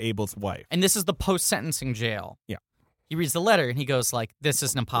quote-unquote Abel's wife. and this is the post-sentencing jail. Yeah. He reads the letter, and he goes like, this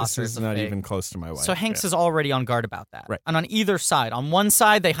is an imposter. This is not even close to my wife. So Hanks is already on guard about that. Right. And on either side, on one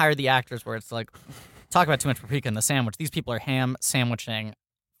side, they hire the actors where it's like, talk about too much paprika in the sandwich. These people are ham sandwiching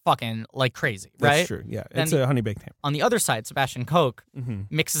fucking like crazy, right? That's true, yeah. Then it's a honey-baked ham. On the other side, Sebastian Koch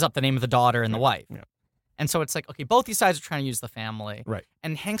mixes up the name of the daughter and the wife. Yeah. And so it's like, okay, both these sides are trying to use the family. Right.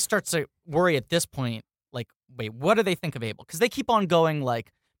 And Hank starts to worry at this point, like, wait, what do they think of Abel? Because they keep on going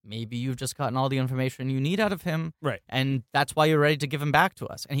like, maybe you've just gotten all the information you need out of him. Right. And that's why you're ready to give him back to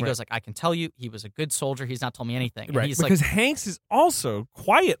us. And he goes like, I can tell you, he was a good soldier. He's not told me anything. And right. he's because like, Hanks is also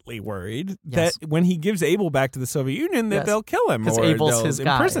quietly worried that when he gives Abel back to the Soviet Union, that they'll kill him or Abel's they'll his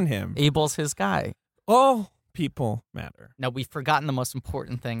guy. imprison him. Abel's his guy. All people matter. Now, we've forgotten the most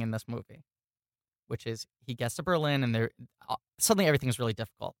important thing in this movie, which is he gets to Berlin and suddenly everything is really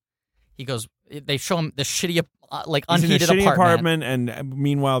difficult. He goes, they show him the shitty, unheated He's in a shitty apartment. and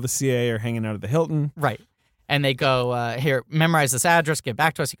meanwhile the CIA are hanging out at the Hilton. Right. And they go, here, memorize this address, get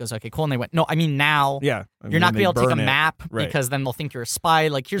back to us. He goes, okay, cool. And they went, no, I mean now. Yeah. You're not going to be able to take a map right. because then they'll think you're a spy.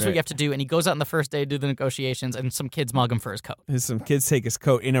 Like, here's what you have to do. And he goes out on the first day to do the negotiations, and some kids mug him for his coat. Some kids take his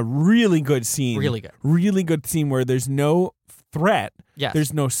coat in a really good scene. Really good. Really good scene where there's no threat. Yes.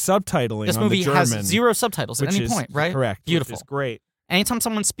 There's no subtitling This on movie the German. has zero subtitles at any point, right? Correct. Beautiful. Which is great. Anytime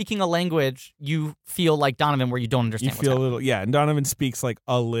someone's speaking a language, you feel like Donovan where you don't understand You what's feel a happening. little, yeah. And Donovan speaks like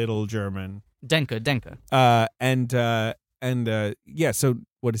a little German. Denka. Yeah. So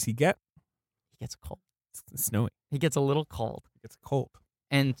what does he get? He gets a cold. It's snowy. He gets a little cold. He gets cold.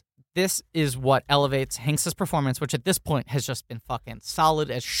 And this is what elevates Hanks' performance, which at this point has just been fucking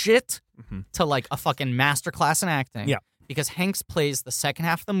solid as shit to like a fucking masterclass in acting. Yeah. because Hanks plays the second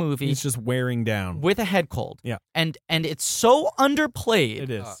half of the movie He's just wearing down. with a head cold. Yeah. And it's so underplayed. It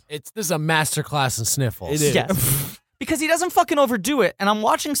is. This is a masterclass in sniffles. It is. Yes. Because he doesn't fucking overdo it. And I'm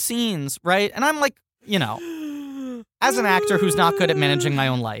watching scenes, right? And I'm like, as an actor who's not good at managing my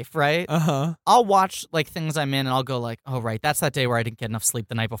own life, right? Uh-huh. I'll watch like things I'm in and I'll go like, oh, right, that's that day where I didn't get enough sleep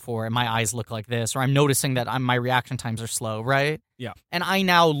the night before and my eyes look like this, or I'm noticing that my reaction times are slow, right? Yeah. And I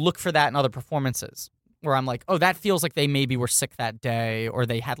now look for that in other performances where I'm like, oh, that feels like they maybe were sick that day or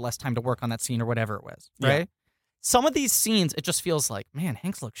they had less time to work on that scene or whatever it was, right? Yeah. Some of these scenes, it just feels like, man,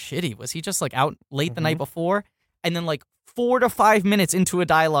 Hanks looks shitty. Was he just like out late the night before? And then like 4 to 5 minutes into a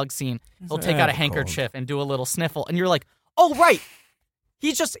dialogue scene, he'll take out a handkerchief and do a little sniffle. And you're like, oh, right.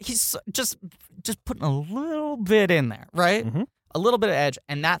 He's just putting a little bit in there, right? Mhm. A little bit of edge.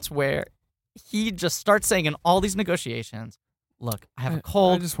 And that's where he just starts saying in all these negotiations, look, I have a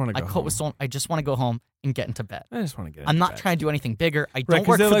cold. I just want to My go coat home. was stolen. I just want to go home and get into bed. I just want to get I'm into not bed. trying to do anything bigger. I Right, don't 'cause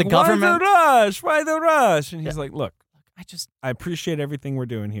work they're for like, the government. Why the rush? Why the rush? And he's Yeah. like, look, I appreciate everything we're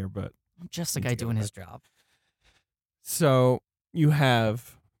doing here, but... I'm just a guy doing his job. So you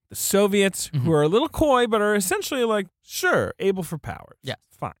have the Soviets who are a little coy, but are essentially like, sure, able for powers. Yes.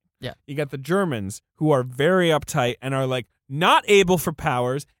 Fine. Yeah. You got the Germans who are very uptight and are like, not able for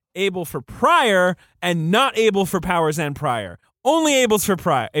powers, able for prior, and not able for powers and prior. Only able for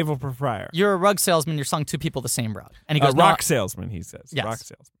prior. You're a rug salesman. You're selling two people the same rug. And he A goes, rock "No." salesman, he says. Yes. Rock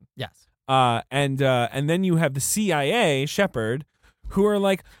salesman. Yes. And then you have the CIA, Shepard, who are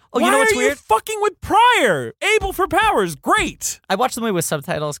like, Oh, why you know what's are weird? you fucking with prior? Able for powers, great. I watch the movie with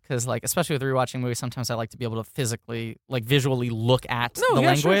subtitles because, like, especially with rewatching movies, sometimes I like to be able to physically, like, visually look at the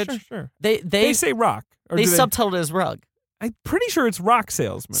language. Sure. They They say rock. Or they do subtitled it as rug. I'm pretty sure it's rock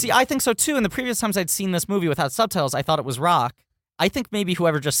salesman. See, I think so too. And the previous times I'd seen this movie without subtitles, I thought it was rock. I think maybe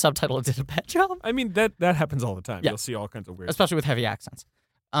whoever just subtitled it did a bad job, I mean, that happens all the time. Yeah. You'll see all kinds of weird especially with heavy accents.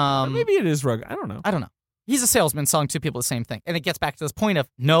 Maybe it is rock. I don't know. I don't know. He's a salesman selling two people the same thing. And it gets back to this point of,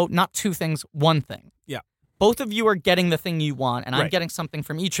 no, not two things, one thing. Yeah. Both of you are getting the thing you want, and I'm Right. getting something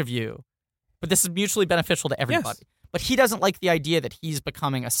from each of you. But this is mutually beneficial to everybody. Yes. But he doesn't like the idea that he's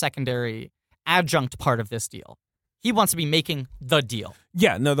becoming a secondary adjunct part of this deal. He wants to be making the deal.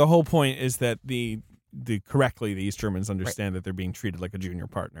 Yeah, no, the whole point is that the East Germans understand that they're being treated like a junior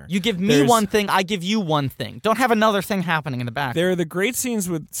partner. You give me There's- one thing, I give you one thing. Don't have another thing happening in the back. There are the great scenes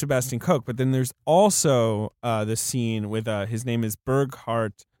with Sebastian Koch, but then there's also the scene with his name is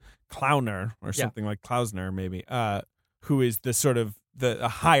Burghart Klauner or something like Klausner maybe, who is the sort of the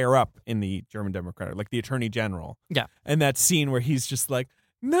higher up in the German Democratic, like the Attorney General. Yeah. And that scene where he's just like,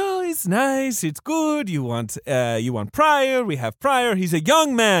 no, it's nice, it's good. You want prior, we have prior. He's a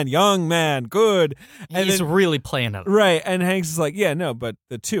young man, good. And He's then, really playing it. right, and Hanks is like, yeah, no, but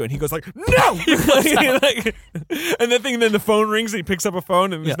the two, and he goes like, no. Like, and then the phone rings, and he picks up a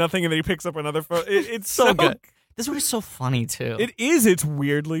phone, and there's nothing, and then he picks up another phone. It's So good. This movie's so funny, too. It is. It's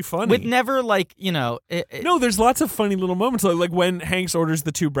weirdly funny. With never, like, no, there's lots of funny little moments, like when Hanks orders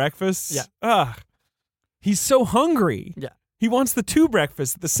the two breakfasts. Yeah. He's so hungry. Yeah. He wants the two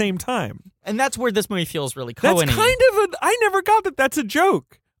breakfasts at the same time. And that's where this movie feels really That's Coen-y. kind of I never got that. That's a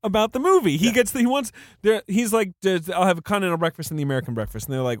joke about the movie. He's like, I'll have a continental breakfast and the American breakfast,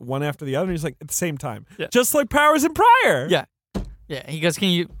 and they're like one after the other. And he's like at the same time, just like Powers and Prior. Yeah. Yeah. He goes, can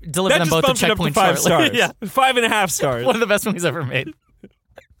you deliver That them just both to bumped it up to checkpoint 5 shortly? stars. Yeah. 5.5 stars. One of the best movies ever made.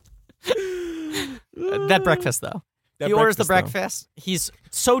 That breakfast, though. He orders the breakfast. He's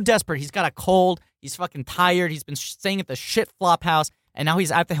so desperate. He's got a cold. He's fucking tired. He's been staying at the shit flop house. And now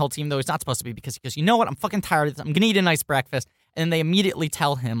he's at the Hilton, even though he's not supposed to be, because he goes, you know what? I'm fucking tired of this. I'm going to eat a nice breakfast. And then they immediately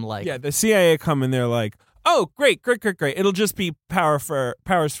tell him, like... Yeah, the CIA come and they're like, oh, great. It'll just be powers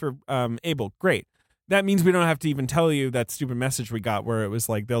for Abel. Great. That means we don't have to even tell you that stupid message we got where it was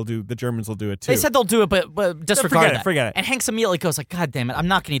like the Germans will do it too. They said they'll do it, but disregard that. Forget it. And Hanks immediately goes like, God damn it, I'm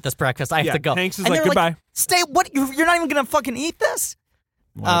not going to eat this breakfast. I have to go. Hanks is and like, they're goodbye. Stay, what? You're not even going to fucking eat this?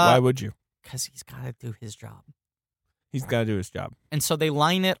 Why would you? Because he's got to do his job. He's got to do his job. And so they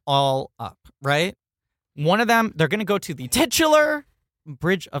line it all up, right? One of them, they're going to go to the titular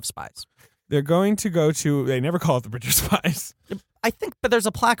Bridge of Spies. They're going to go to, they never call it the Bridge of Spies. I think, but there's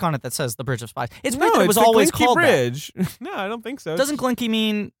a plaque on it that says the Bridge of Spies. It's No, weird that it it's was the always Glinky called Bridge. No, I don't think so. that. Doesn't Glinky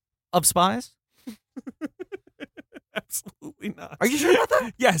mean of spies? Absolutely not. Are you sure about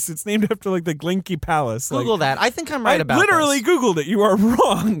that? Yes, it's named after like the Glinky Palace. Google that. I think I'm right I about literally this. Googled it. You are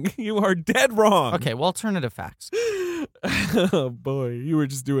wrong. You are dead wrong. Okay, well, alternative facts. Oh boy, you were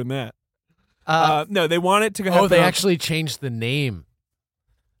just doing that. No, they want it to have Oh, they actually changed the name.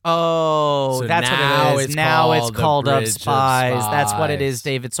 Oh, So that's now what it is. it's Now it's called The called up Bridge of Spies. That's what it Spies. is,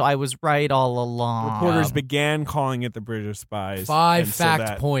 David. So I was right all along. Reporters began calling it the Bridge of Spies. 5 and so fact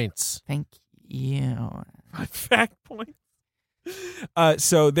that- points. Thank you. 5 fact points.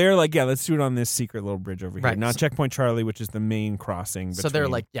 So they're like, yeah, let's do it on this secret little bridge over here. Right. Not Checkpoint Charlie, which is the main crossing. So they're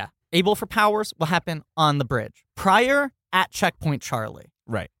between- like, yeah, Abel for powers will happen on the bridge. Pryor at Checkpoint Charlie.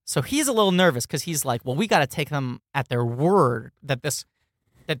 right. So he's a little nervous because he's like, well, we got to take them at their word that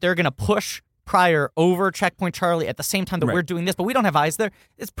they're going to push Pryor over Checkpoint Charlie at the same time that Right. we're doing this, but we don't have eyes there.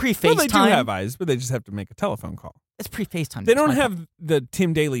 It's pre-FaceTime. Well, they do have eyes, but they just have to make a telephone call. It's pre-FaceTime. They That's don't my have point. the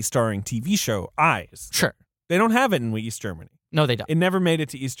Tim Daly starring TV show Eyes. Sure. They don't have it in East Germany. No, they don't. It never made it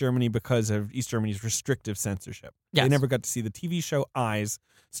to East Germany because of East Germany's restrictive censorship. Yes. They never got to see the TV show Eyes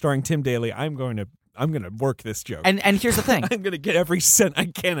starring Tim Daly. I'm going to work this joke. And here's the thing. I'm going to get every cent I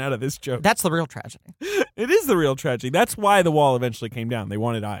can out of this joke. That's the real tragedy. It is the real tragedy. That's why the wall eventually came down. They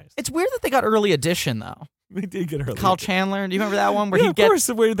wanted Eyes. It's weird that they got early edition, though. They did get early. Kyle Chandler, do you remember that one where Yeah, he'd of get course,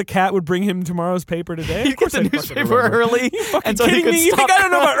 where the cat would bring him tomorrow's paper today. he'd Of course get the I fucking newspaper remember. early? You fucking and so he kidding could me? You think stop I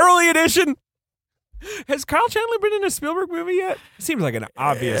don't know about early edition? Has Kyle Chandler been in a Spielberg movie yet? Seems like an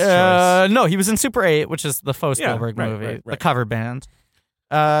obvious choice. No, he was in Super 8, which is the faux Yeah, Spielberg right, movie, right, the right. cover band.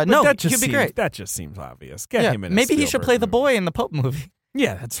 But No, that just he'd be seems, great. That just seems obvious. Get Yeah, him in. maybe a he should Spielberg play the movie. boy in the Pope movie.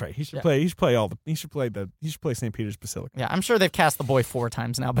 Yeah, that's right. He should Yeah. play. He should play all the. He should play St. Peter's Basilica. Yeah, I'm sure they've cast the boy 4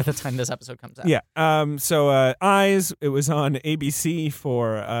 times now by the time this episode comes out. Yeah. So Eyes. It was on ABC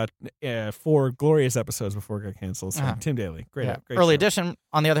for 4 glorious episodes before it got canceled. So Uh-huh. Tim Daly, great. Yeah. Great Early show. edition,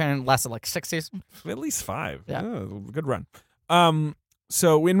 on the other hand, lasted like 6 seasons. At least 5. Yeah. Oh, good run.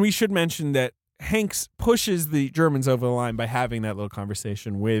 So when we should mention that Hanks pushes the Germans over the line by having that little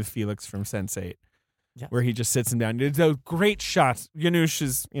conversation with Felix from Sense8, Yes. where he just sits him down. There's those great shots. Janusz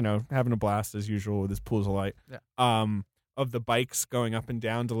is, having a blast as usual with his pools of light. Yeah. Of the bikes going up and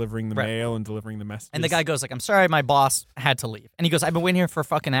down, delivering the Right. mail and delivering the messages. And the guy goes like, I'm sorry, my boss had to leave. And he goes, I've been waiting here for a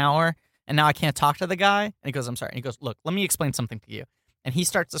fucking hour, and now I can't talk to the guy. And he goes, I'm sorry. And he goes, look, let me explain something to you. And he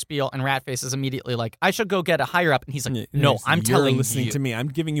starts to spiel, and Ratface is immediately like, I should go get a higher up. And he's like, no, I'm You're telling listening you. to me. I'm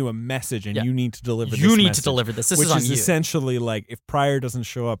giving you a message, and Yeah. you need to deliver this You need to message, deliver this. This which is on is you. essentially like, if Pryor doesn't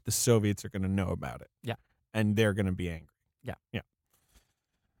show up, the Soviets are going to know about it. Yeah. And they're going to be angry.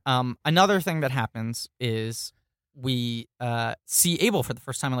 Another thing that happens is we see Abel for the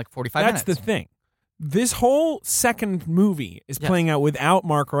first time in like 45 That's minutes. the thing. This whole second movie is Yeah. playing out without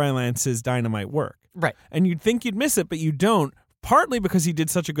Mark Rylance's dynamite work. Right. And you'd think you'd miss it, but you don't. Partly because he did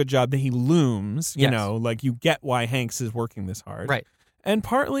such a good job that he looms, Yes. like you get why Hanks is working this hard. Right. And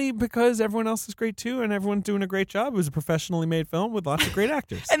partly because everyone else is great too, and everyone's doing a great job. It was a professionally made film with lots of great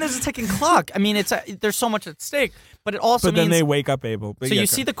actors. And there's a ticking clock. I mean, there's so much at stake, but it also But then means they wake up Abel. But so yeah, you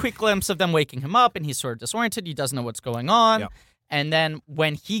go see ahead. the quick glimpse of them waking him up, and he's sort of disoriented. He doesn't know what's going on. Yep. And then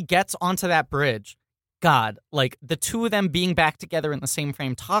when he gets onto that bridge, God, like the two of them being back together in the same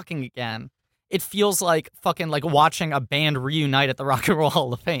frame talking again, it feels like fucking like watching a band reunite at the Rock and Roll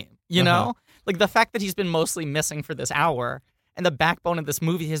Hall of Fame. You know? Like the fact that he's been mostly missing for this hour, and the backbone of this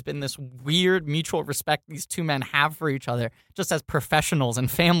movie has been this weird mutual respect these two men have for each other just as professionals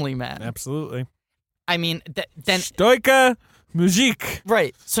and family men. Absolutely. I mean, then Stoika Mujik.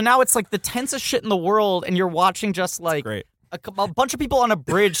 right. So now it's like the tensest shit in the world, and you're watching just like Great. a bunch of people on a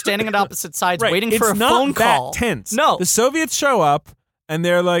bridge standing on opposite sides Right. waiting it's for a not phone that call. tense. No. The Soviets show up and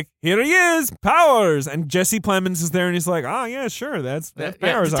they're like, "Here he is, Powers." And Jesse Plemons is there and he's like, "Oh yeah, sure, that's Yeah,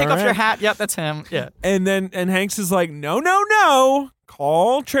 Powers." take all off your right." hat. Yep, that's him. Yeah. And Hanks is like, "No.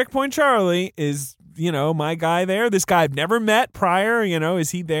 Call Checkpoint Charlie. Is my guy there? This guy I've never met prior. Is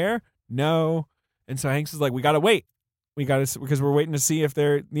he there? No." And so Hanks is like, "We gotta wait. Because we're waiting to see if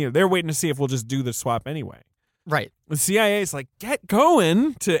they're waiting to see if we'll just do the swap anyway." Right. The CIA is like, "Get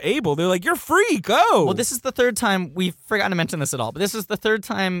going" to Abel. They're like, "You're free. Go." Well, this is the third time we've forgotten to mention this at all, but this is the third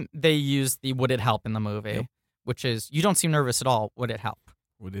time they used the "would it help" in the movie, Yep. which is you don't seem nervous at all. Would it help?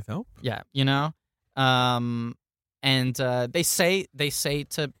 Would it help? Yeah, and they say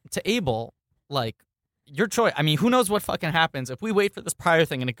to Abel like, your choice. I mean, who knows what fucking happens if we wait for this prior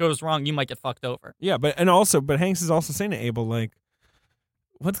thing and it goes wrong? You might get fucked over. Yeah, but Hanks is also saying to Abel, like,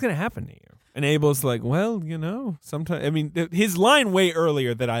 what's going to happen to you? And Abel's like, well, sometimes. I mean, his line way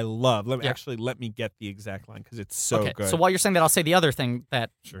earlier that I love. Let me get the exact line because it's so Okay, good. so while you're saying that, I'll say the other thing that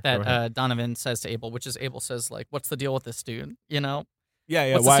Sure, go ahead. Donovan says to Abel, which is Abel says like, "What's the deal with this dude?" yeah.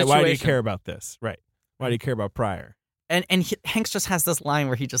 what's the Why do you situation? care about this? Right. Why do you care about Pryor? And Hanks just has this line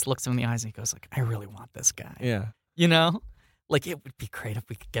where he just looks him in the eyes and he goes like, "I really want this guy." Yeah. Like it would be great if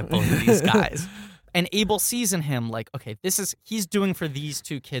we could get both of these guys. And Abel sees in him like, okay, he's doing for these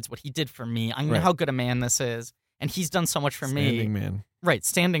two kids what he did for me. I know Right. how good a man this is. And he's done so much for Standing me. man. Right,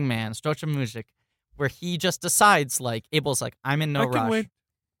 Standing Man, Strocha Muzik, where he just decides, like, Abel's like, I'm in no I rush. can wait.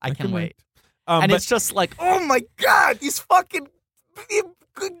 I can wait. And And it's just like, oh my God, these fucking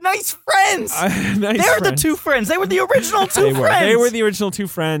good, nice friends. They're the two friends. They were the original two friends. They were the original two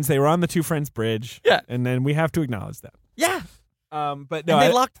friends. They were on the Two Friends Bridge. Yeah. And then we have to acknowledge that. Yeah. But no, And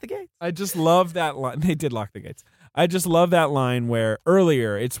they locked the gates. I just love that line. They did lock the gates. I just love that line where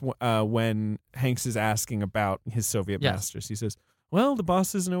earlier it's when Hanks is asking about his Soviet masters. He says, well, the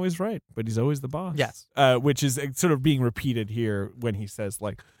boss isn't always right, but he's always the boss. Yes. Which is sort of being repeated here when he says,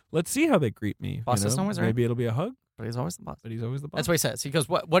 like, let's see how they greet me. Boss isn't always right. Maybe it'll be a hug, But he's always the boss. but he's always the boss. That's what he says. He goes,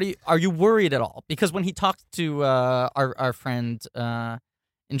 "What are you worried at all?" Because when he talked to our friend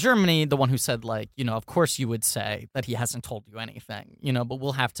in Germany, the one who said, like, of course you would say that he hasn't told you anything, but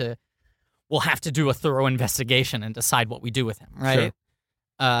we'll have to do a thorough investigation and decide what we do with him, right?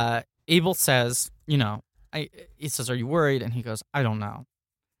 Sure. Abel says, he says, "Are you worried?" And he goes, "I don't know."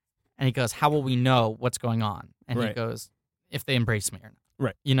 And he goes, "How will we know what's going on?" And he goes, "If they embrace me or not."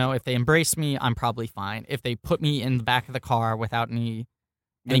 Right. If they embrace me, I'm probably fine. If they put me in the back of the car without any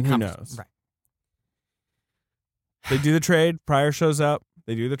Then who knows? Right. They do the trade. Pryor shows up.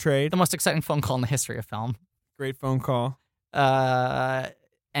 They do the trade. The most exciting phone call in the history of film. Great phone call.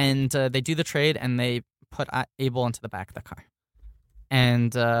 And they do the trade, and they put Abel into the back of the car.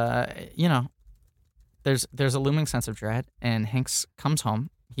 And there's a looming sense of dread. And Hanks comes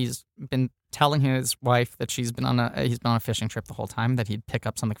home. He's been telling his wife that he's been on a fishing trip the whole time, that he'd pick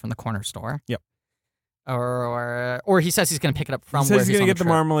up something from the corner store. Yep. Or he says he's going to pick it up from he where says he's going going to get the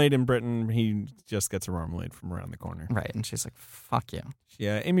marmalade in Britain. He just gets a marmalade from around the corner. Right, and she's like, "Fuck you."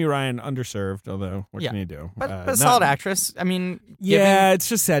 Yeah, Amy Ryan, underserved, although what can you do? But solid actress. I mean, it's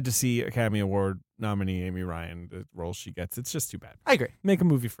just sad to see Academy Award nominee Amy Ryan, the role she gets. It's just too bad. I agree. Make a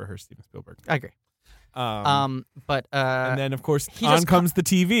movie for her, Steven Spielberg. I agree. But and then of course comes the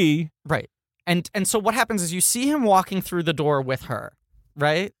TV. Right. And so what happens is you see him walking through the door with her,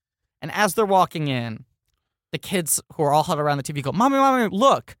 right? And as they're walking in, the kids who are all huddled around the TV go, "Mommy,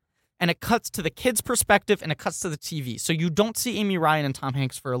 look." And it cuts to the kid's perspective and it cuts to the TV. So you don't see Amy Ryan and Tom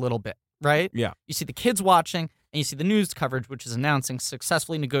Hanks for a little bit, right? Yeah. You see the kids watching and you see the news coverage, which is announcing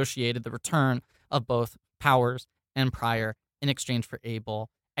successfully negotiated the return of both Powers and Pryor in exchange for Abel,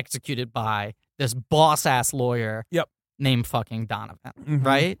 executed by this boss-ass lawyer named fucking Donovan,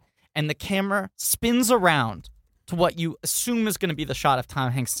 right? And the camera spins around to what you assume is going to be the shot of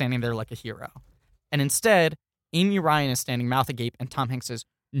Tom Hanks standing there like a hero. And instead, Amy Ryan is standing mouth agape, and Tom Hanks is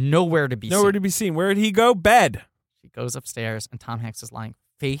nowhere to be seen. Nowhere to be seen. Where did he go? Bed. She goes upstairs, and Tom Hanks is lying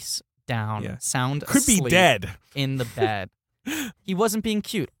face down, sound Could asleep be dead in the bed. He wasn't being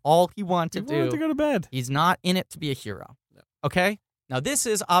cute. All he wanted He wanted to go to bed. He's not in it to be a hero. Okay? Now, this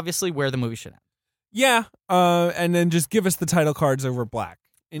is obviously where the movie should end. Yeah, and then just give us the title cards over black.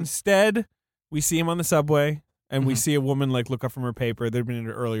 Instead, we see him on the subway, and we see a woman like look up from her paper. There'd been an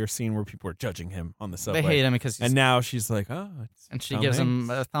earlier scene where people were judging him on the subway. They hate him because he's... And now she's like, oh, it's and she Tom gives him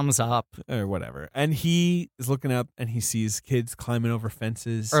Hanks. a thumbs up. Or whatever. And he is looking up, and he sees kids climbing over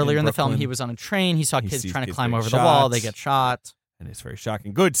fences. Earlier in the film, Brooklyn. he was on a train. He saw He kids sees trying to kids climb getting over the wall. They shot. get shot. And it's very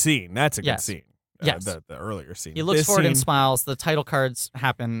shocking. Good scene. That's a good Yes. scene. Yes. The earlier scene. He looks This forward and scene- smiles. The title cards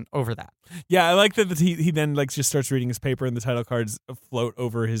happen over that. Yeah, I like that he then like just starts reading his paper and the title cards float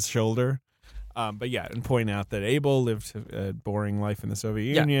over his shoulder. But yeah, and point out that Abel lived a boring life in the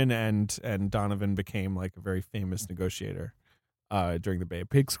Soviet Union, and Donovan became like a very famous negotiator during the Bay of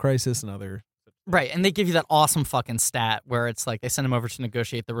Pigs crisis and other. Right, and they give you that awesome fucking stat where it's like they send him over to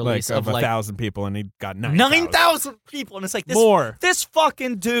negotiate the release of like 1,000 people, and he got 9,000 people, and it's like this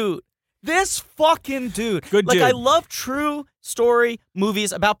fucking dude. This fucking dude. Good like, dude. I love true story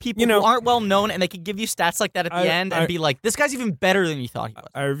movies about people who aren't well known, and they can give you stats like that at the end and be like, this guy's even better than you thought he was.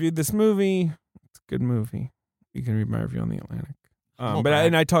 I reviewed this movie. It's a good movie. You can read my review on The Atlantic.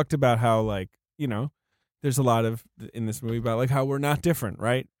 Okay. I talked about how, like, there's a lot of in this movie about like how we're not different,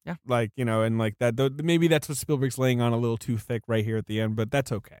 right? Yeah. Like, and like that. Maybe that's what Spielberg's laying on a little too thick right here at the end, but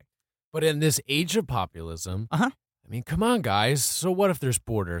that's okay. But in this age of populism, I mean, come on, guys. So what if there's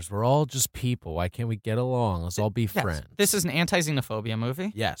borders? We're all just people. Why can't we get along? Let's all be friends. This is an anti-xenophobia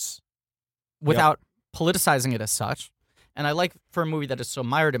movie. Yes. Without politicizing it as such. And I like for a movie that is so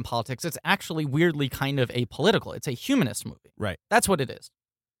mired in politics, it's actually weirdly kind of apolitical. It's a humanist movie. Right. That's what it is.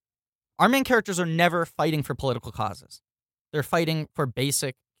 Our main characters are never fighting for political causes. They're fighting for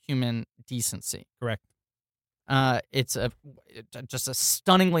basic human decency. Correct. It's just a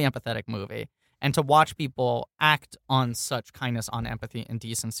stunningly empathetic movie. And to watch people act on such kindness, on empathy, and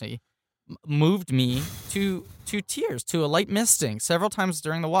decency moved me to tears, to a light misting several times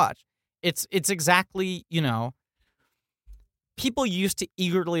during the watch. It's exactly, people used to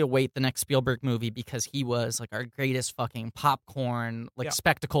eagerly await the next Spielberg movie because he was like our greatest fucking popcorn, like Yeah.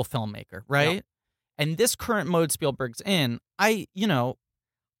 spectacle filmmaker, right? Yeah. And this current mode Spielberg's in, I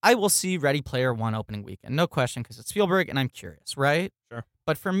will see Ready Player One opening weekend, no question, because it's Spielberg and I'm curious, right? Sure.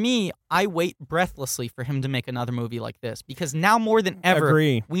 But for me, I wait breathlessly for him to make another movie like this because now more than ever,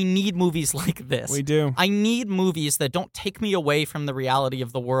 Agree. we need movies like this. We do. I need movies that don't take me away from the reality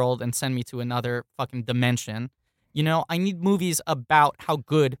of the world and send me to another fucking dimension. I need movies about how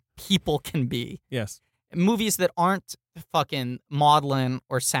good people can be. Yes. Movies that aren't fucking maudlin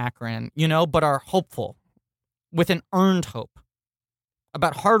or saccharine, but are hopeful with an earned hope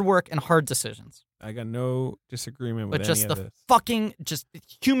about hard work and hard decisions. I got no disagreement with But just any the of this. fucking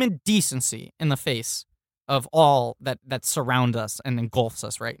human decency in the face of all that surround us and engulfs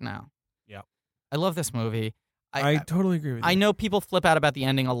us right now. Yep. I love this movie. I totally agree with you. I know people flip out about the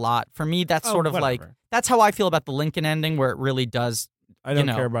ending a lot. For me, that's sort of like, whatever. that's how I feel about the Lincoln ending, where it really does. I don't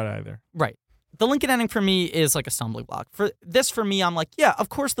care about either. Right. The Lincoln ending for me is like a stumbling block. For me, I'm like, yeah, of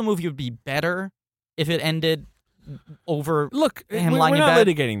course the movie would be better if it ended over Look, him we're lying in not bed.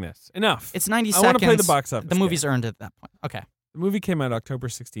 litigating this. Enough. It's 90 I seconds. want to play the box office. The movie's game. earned it at that point. Okay. The movie came out October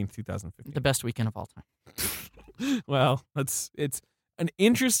 16th, 2015. The best weekend of all time. Well, it's an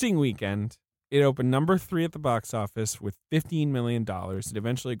interesting weekend. It opened number 3 at the box office with $15 million. It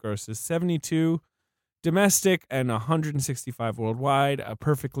eventually grosses 72 domestic and 165 worldwide. A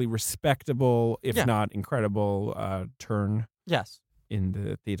perfectly respectable, if not incredible, turn Yes. in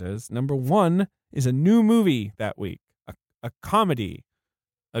the theaters. Number 1 is a new movie that week, a comedy,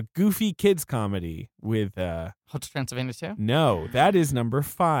 a goofy kids comedy with Hotel Transylvania 2? no, that is number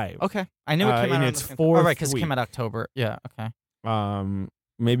 5. Okay. I knew it came in out its on the fourth Oh, right, because it came week. out October. Yeah, okay.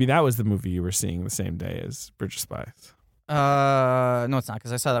 Maybe that was the movie you were seeing the same day as Bridge of Spies. No, it's not,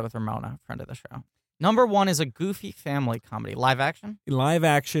 because I saw that with Ramona, friend of the show. Number 1 is a goofy family comedy. Live action? Live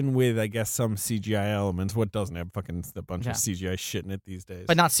action with, I guess, some CGI elements. What doesn't have fucking a bunch Yeah. of CGI shit in it these days?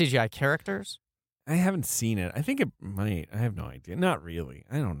 But not CGI characters? I haven't seen it. I think it might. I have no idea. Not really.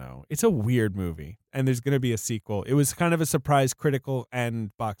 I don't know. It's a weird movie, and there's going to be a sequel. It was kind of a surprise critical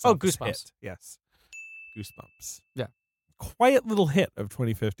and box office Goosebumps. hit. Yes. Goosebumps. Yeah. Quiet little hit of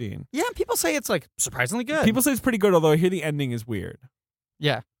 2015. Yeah, people say it's like surprisingly good. People say it's pretty good, although I hear the ending is weird.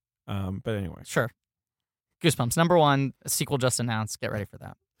 Yeah, But anyway. sure. Goosebumps. Number 1, a sequel just announced. Get ready for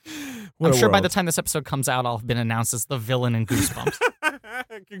that. What I'm a sure by the world. time this episode comes out, I'll have been announced as the villain in Goosebumps.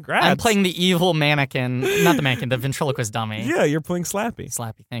 Congrats. I'm playing the evil mannequin, not the mannequin, the ventriloquist dummy. Yeah, you're playing Slappy.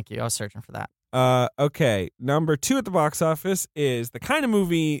 Slappy, thank you. I was searching for that. Okay, number 2 at the box office is the kind of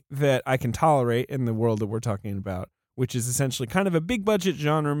movie that I can tolerate in the world that we're talking about, which is essentially kind of a big budget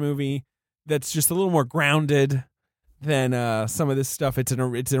genre movie that's just a little more grounded than some of this stuff. It's an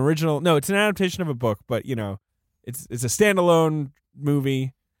original. No, it's an adaptation of a book, but it's a standalone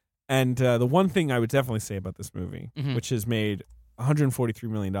movie. And the one thing I would definitely say about this movie, Mhm. which has made $143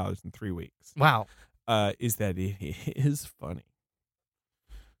 million in 3 weeks, Wow. is that it is funny.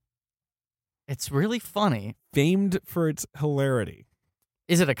 It's really funny. Famed for its hilarity.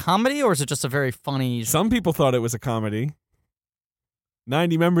 Is it a comedy or is it just a very funny... Some people thought it was a comedy.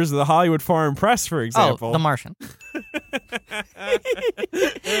 90 members of the Hollywood Foreign Press, for example. Oh, The Martian.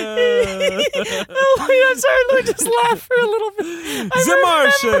 Oh, wait, I'm sorry. Let me just laugh for a little bit. The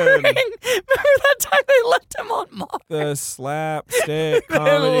Martian. Remember that time they left him on Mars? The slapstick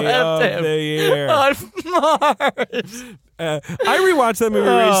comedy left of him the year. On Mars. I rewatched that movie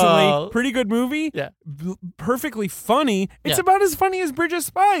Oh. recently. Pretty good movie. Yeah. Perfectly funny. It's Yeah. about as funny as Bridge of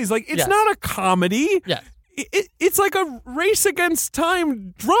Spies. Like, it's Yes. not a comedy. Yeah. It's like a race against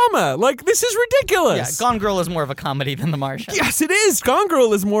time drama. Like, this is ridiculous. Yeah, Gone Girl is more of a comedy than The Martian. Yes, it is. Gone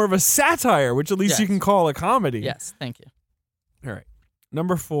Girl is more of a satire, which at least you Yes. can call a comedy. Yes, thank you. All right.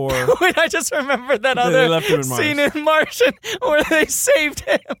 Number 4. Wait, I just remembered that They other left him in scene Mars. in Martian where they saved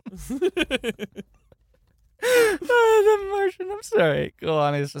him. The Martian. I'm sorry. Go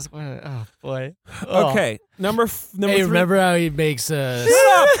on. It's just oh boy. Oh. Okay. Number 3. Hey, remember how he makes Shut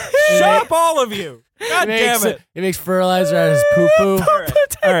up! Shut up, all of you! God damn it! He makes fertilizer out of his poo poo.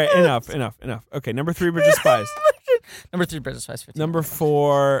 All right, enough. Okay, number 3, Bridge of Spies. Number 3, Bridge of Spies. 15. Number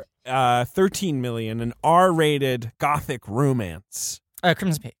 4, 13 million, an R-rated gothic romance.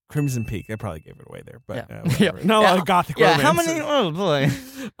 Crimson Peak. Crimson Peak. I probably gave it away there, but Yeah. whatever. Not a lot of gothic Yeah. romance. How many? Oh boy.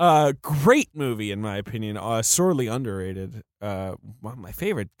 Great movie in my opinion. Sorely underrated. My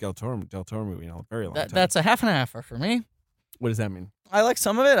favorite Del Toro movie in a very long time. That's a half and a half for me. What does that mean? I like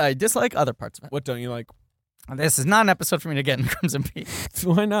some of it. I dislike other parts of it. What don't you like? This is not an episode for me to get in Crimson Peak.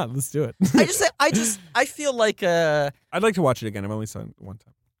 Why not? Let's do it. I feel like I'd like to watch it again. I've only seen it one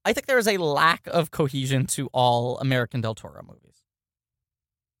time. I think there is a lack of cohesion to all American Del Toro movies.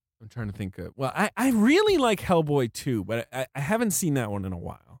 I'm trying to think of. Well, I really like Hellboy 2, but I haven't seen that one in a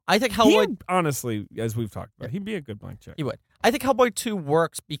while. I think Hellboy. He'd, honestly, as we've talked about, he'd be a good blank check. He would. I think Hellboy 2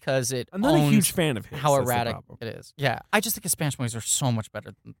 works because I'm not a huge fan of his. How that's the erratic problem. it is. Yeah, I just think his Spanish movies are so much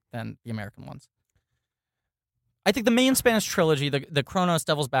better than the American ones. I think the main Spanish trilogy, the Kronos,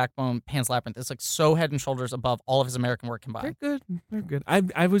 Devil's Backbone, Pan's Labyrinth, is like so head and shoulders above all of his American work combined. They're good. They're good.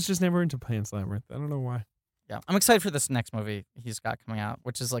 I was just never into Pan's Labyrinth. I don't know why. Yeah, I'm excited for this next movie he's got coming out,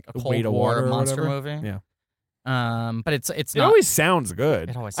 which is like a The Cold Weight of War Water or monster whatever? movie. Yeah. But it's It not. always sounds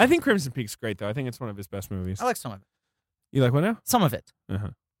good. It always I think sounds Crimson Peak's great, though. I think it's one of his best movies. I like some of it. You like what now? Some of it. Uh-huh.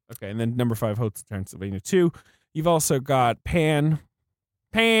 Okay, and then number 5, Hotel Transylvania 2. You've also got Pan.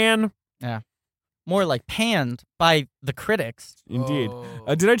 More like panned by the critics. Indeed.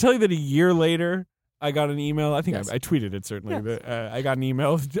 Oh. Did I tell you that a year later, I got an email? I think Yes. I tweeted it, certainly. Yes. That, I got an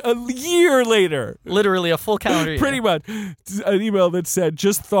email a year later. Literally a full calendar year. Pretty much. An email that said,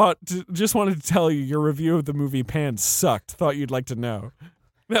 just wanted to tell you your review of the movie Pan sucked. Thought you'd like to know.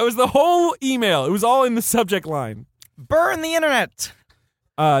 That was the whole email. It was all in the subject line. Burn the internet.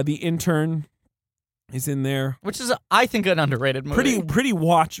 The Intern is in there. Which is, I think, an underrated movie. Pretty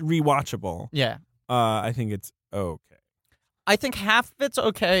rewatchable. Yeah. I think it's okay. I think half of it's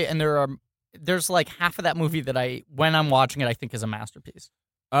okay, and there's like half of that movie that when I'm watching it, I think is a masterpiece.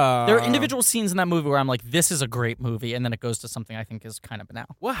 There are individual scenes in that movie where I'm like, this is a great movie, and then it goes to something I think is kind of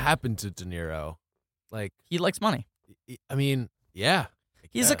banal. What happened to De Niro? Like, He likes money. I mean, yeah. I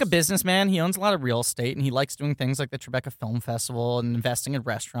He's like a guess. businessman. He owns a lot of real estate, and he likes doing things like the Tribeca Film Festival and investing in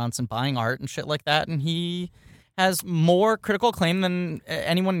restaurants and buying art and shit like that. And he has more critical acclaim than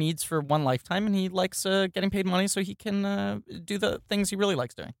anyone needs for one lifetime, and he likes getting paid money so he can do the things he really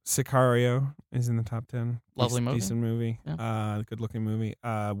likes doing. Sicario is in the top 10. Lovely movie. Decent movie. Yeah. Good-looking movie.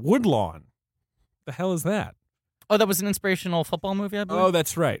 Woodlawn. The hell is that? Oh, that was an inspirational football movie, I believe? Oh,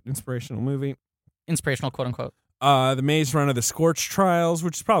 that's right. Inspirational movie. Inspirational, quote-unquote. The Maze Runner, The Scorch Trials,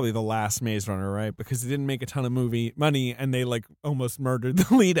 which is probably the last Maze Runner, right? Because it didn't make a ton of money, and they like almost murdered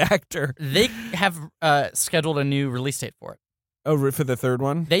the lead actor. They have scheduled a new release date for it. Oh, for the third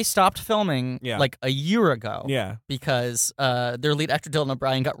one? They stopped filming like a year ago Yeah. because their lead actor, Dylan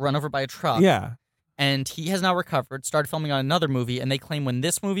O'Brien, got run over by a truck. Yeah. And he has now recovered, started filming on another movie, and they claim when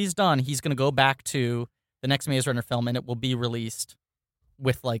this movie's done, he's going to go back to the next Maze Runner film, and it will be released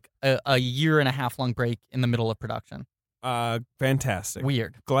with like a year and a half long break in the middle of production. Fantastic.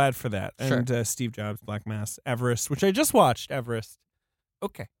 Weird. Glad for that. Sure. And Steve Jobs, Black Mass, Everest, which I just watched. Everest.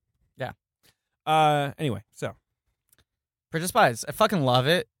 Okay. Yeah. Anyway, so. Bridge of Spies. I fucking love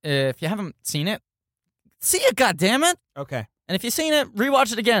it. If you haven't seen it, see it, goddammit. Okay. And if you've seen it,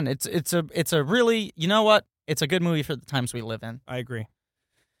 rewatch it again. It's a really, you know what? It's a good movie for the times we live in. I agree.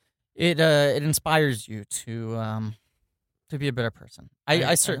 It inspires you to be a better person.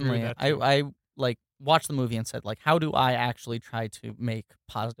 I certainly agree with that, too. I like watched the movie and said, like, how do I actually try to make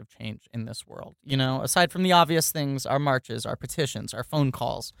positive change in this world? You know, aside from the obvious things, our marches, our petitions, our phone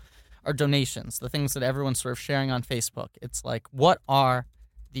calls, our donations, the things that everyone's sort of sharing on Facebook. It's like, what are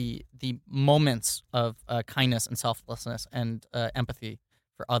the moments of kindness and selflessness and empathy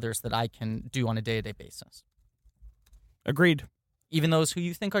for others that I can do on a day-to-day basis? Agreed. Even those who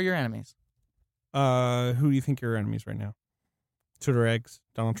you think are your enemies. Who do you think are your enemies right now? Twitter eggs,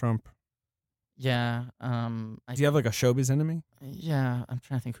 Donald Trump. Yeah. Do you have like a showbiz enemy? Yeah, I'm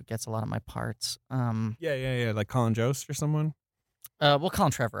trying to think who gets a lot of my parts. Yeah. Like Colin Jost or someone? Well,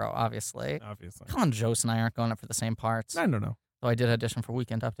 Colin Trevorrow, obviously. Obviously. Colin Jost and I aren't going up for the same parts. I don't know. Though I did audition for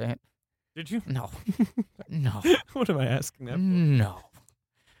Weekend Update. Did you? No. No. What am I asking that for? No.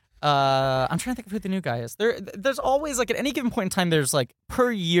 I'm trying to think of who the new guy is. There's always, like, at any given point in time, there's, like,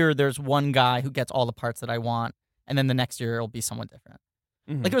 per year, there's one guy who gets all the parts that I want, and then the next year it'll be someone different.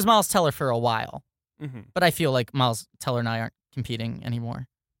 Mhm. Like, it was Miles Teller for a while, Mhm. but I feel like Miles Teller and I aren't competing anymore.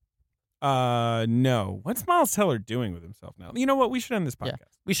 No. What's Miles Teller doing with himself now? You know what? We should end this Yeah.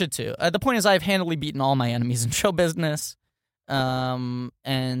 podcast. We should, too. The point is I've handily beaten all my enemies in show business, and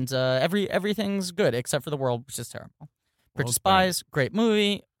everything's good except for the world, which is terrible. Bridge of World's Spies, great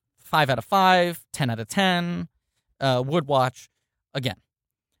movie, 5 out of 5, 10 out of 10, would watch again.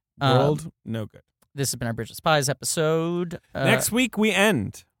 World, no good. This has been our Bridge of Spies episode. Next week we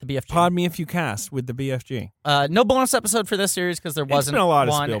end the BFG. Pod Me If You Cast with the BFG. No bonus episode for this series because there wasn't been a lot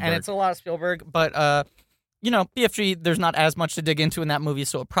of one, Spielberg. and it's a lot of Spielberg. But BFG, there's not as much to dig into in that movie,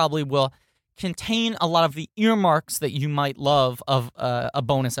 so it probably will contain a lot of the earmarks that you might love of a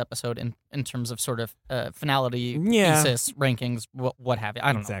bonus episode in terms of sort of finality, Yeah. thesis, rankings, what have you. I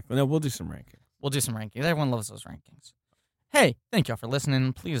don't know. Exactly. No, we'll do some ranking. We'll do some rankings. Everyone loves those rankings. Hey, thank y'all for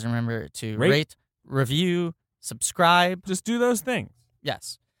listening. Please remember to Rate. rate, review, subscribe. Just do those things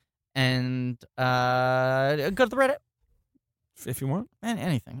Yes. And go to the Reddit. if you want.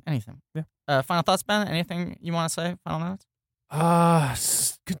 Anything. Yeah. Final thoughts, Ben? Anything you want to say? Final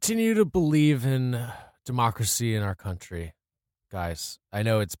notes? Continue to believe in democracy in our country, guys. I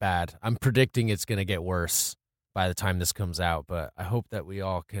know it's bad. I'm predicting it's going to get worse by the time this comes out, but I hope that we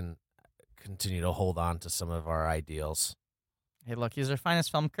all can continue to hold on to some of our ideals. Hey, look, he's our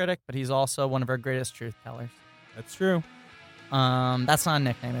finest film critic, but he's also one of our greatest truth tellers. That's true. That's not a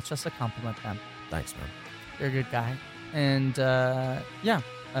nickname. It's just a compliment, Ben. Thanks, man. You're a good guy. And,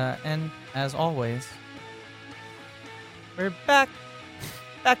 and as always, we're back.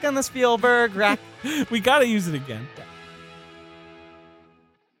 Back on the Spielberg rack. We got to use it again.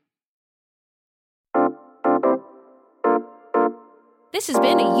 This has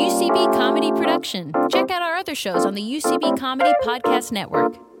been a UCB comedy production. Check out our other shows on the UCB Comedy Podcast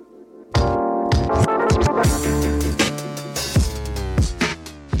Network.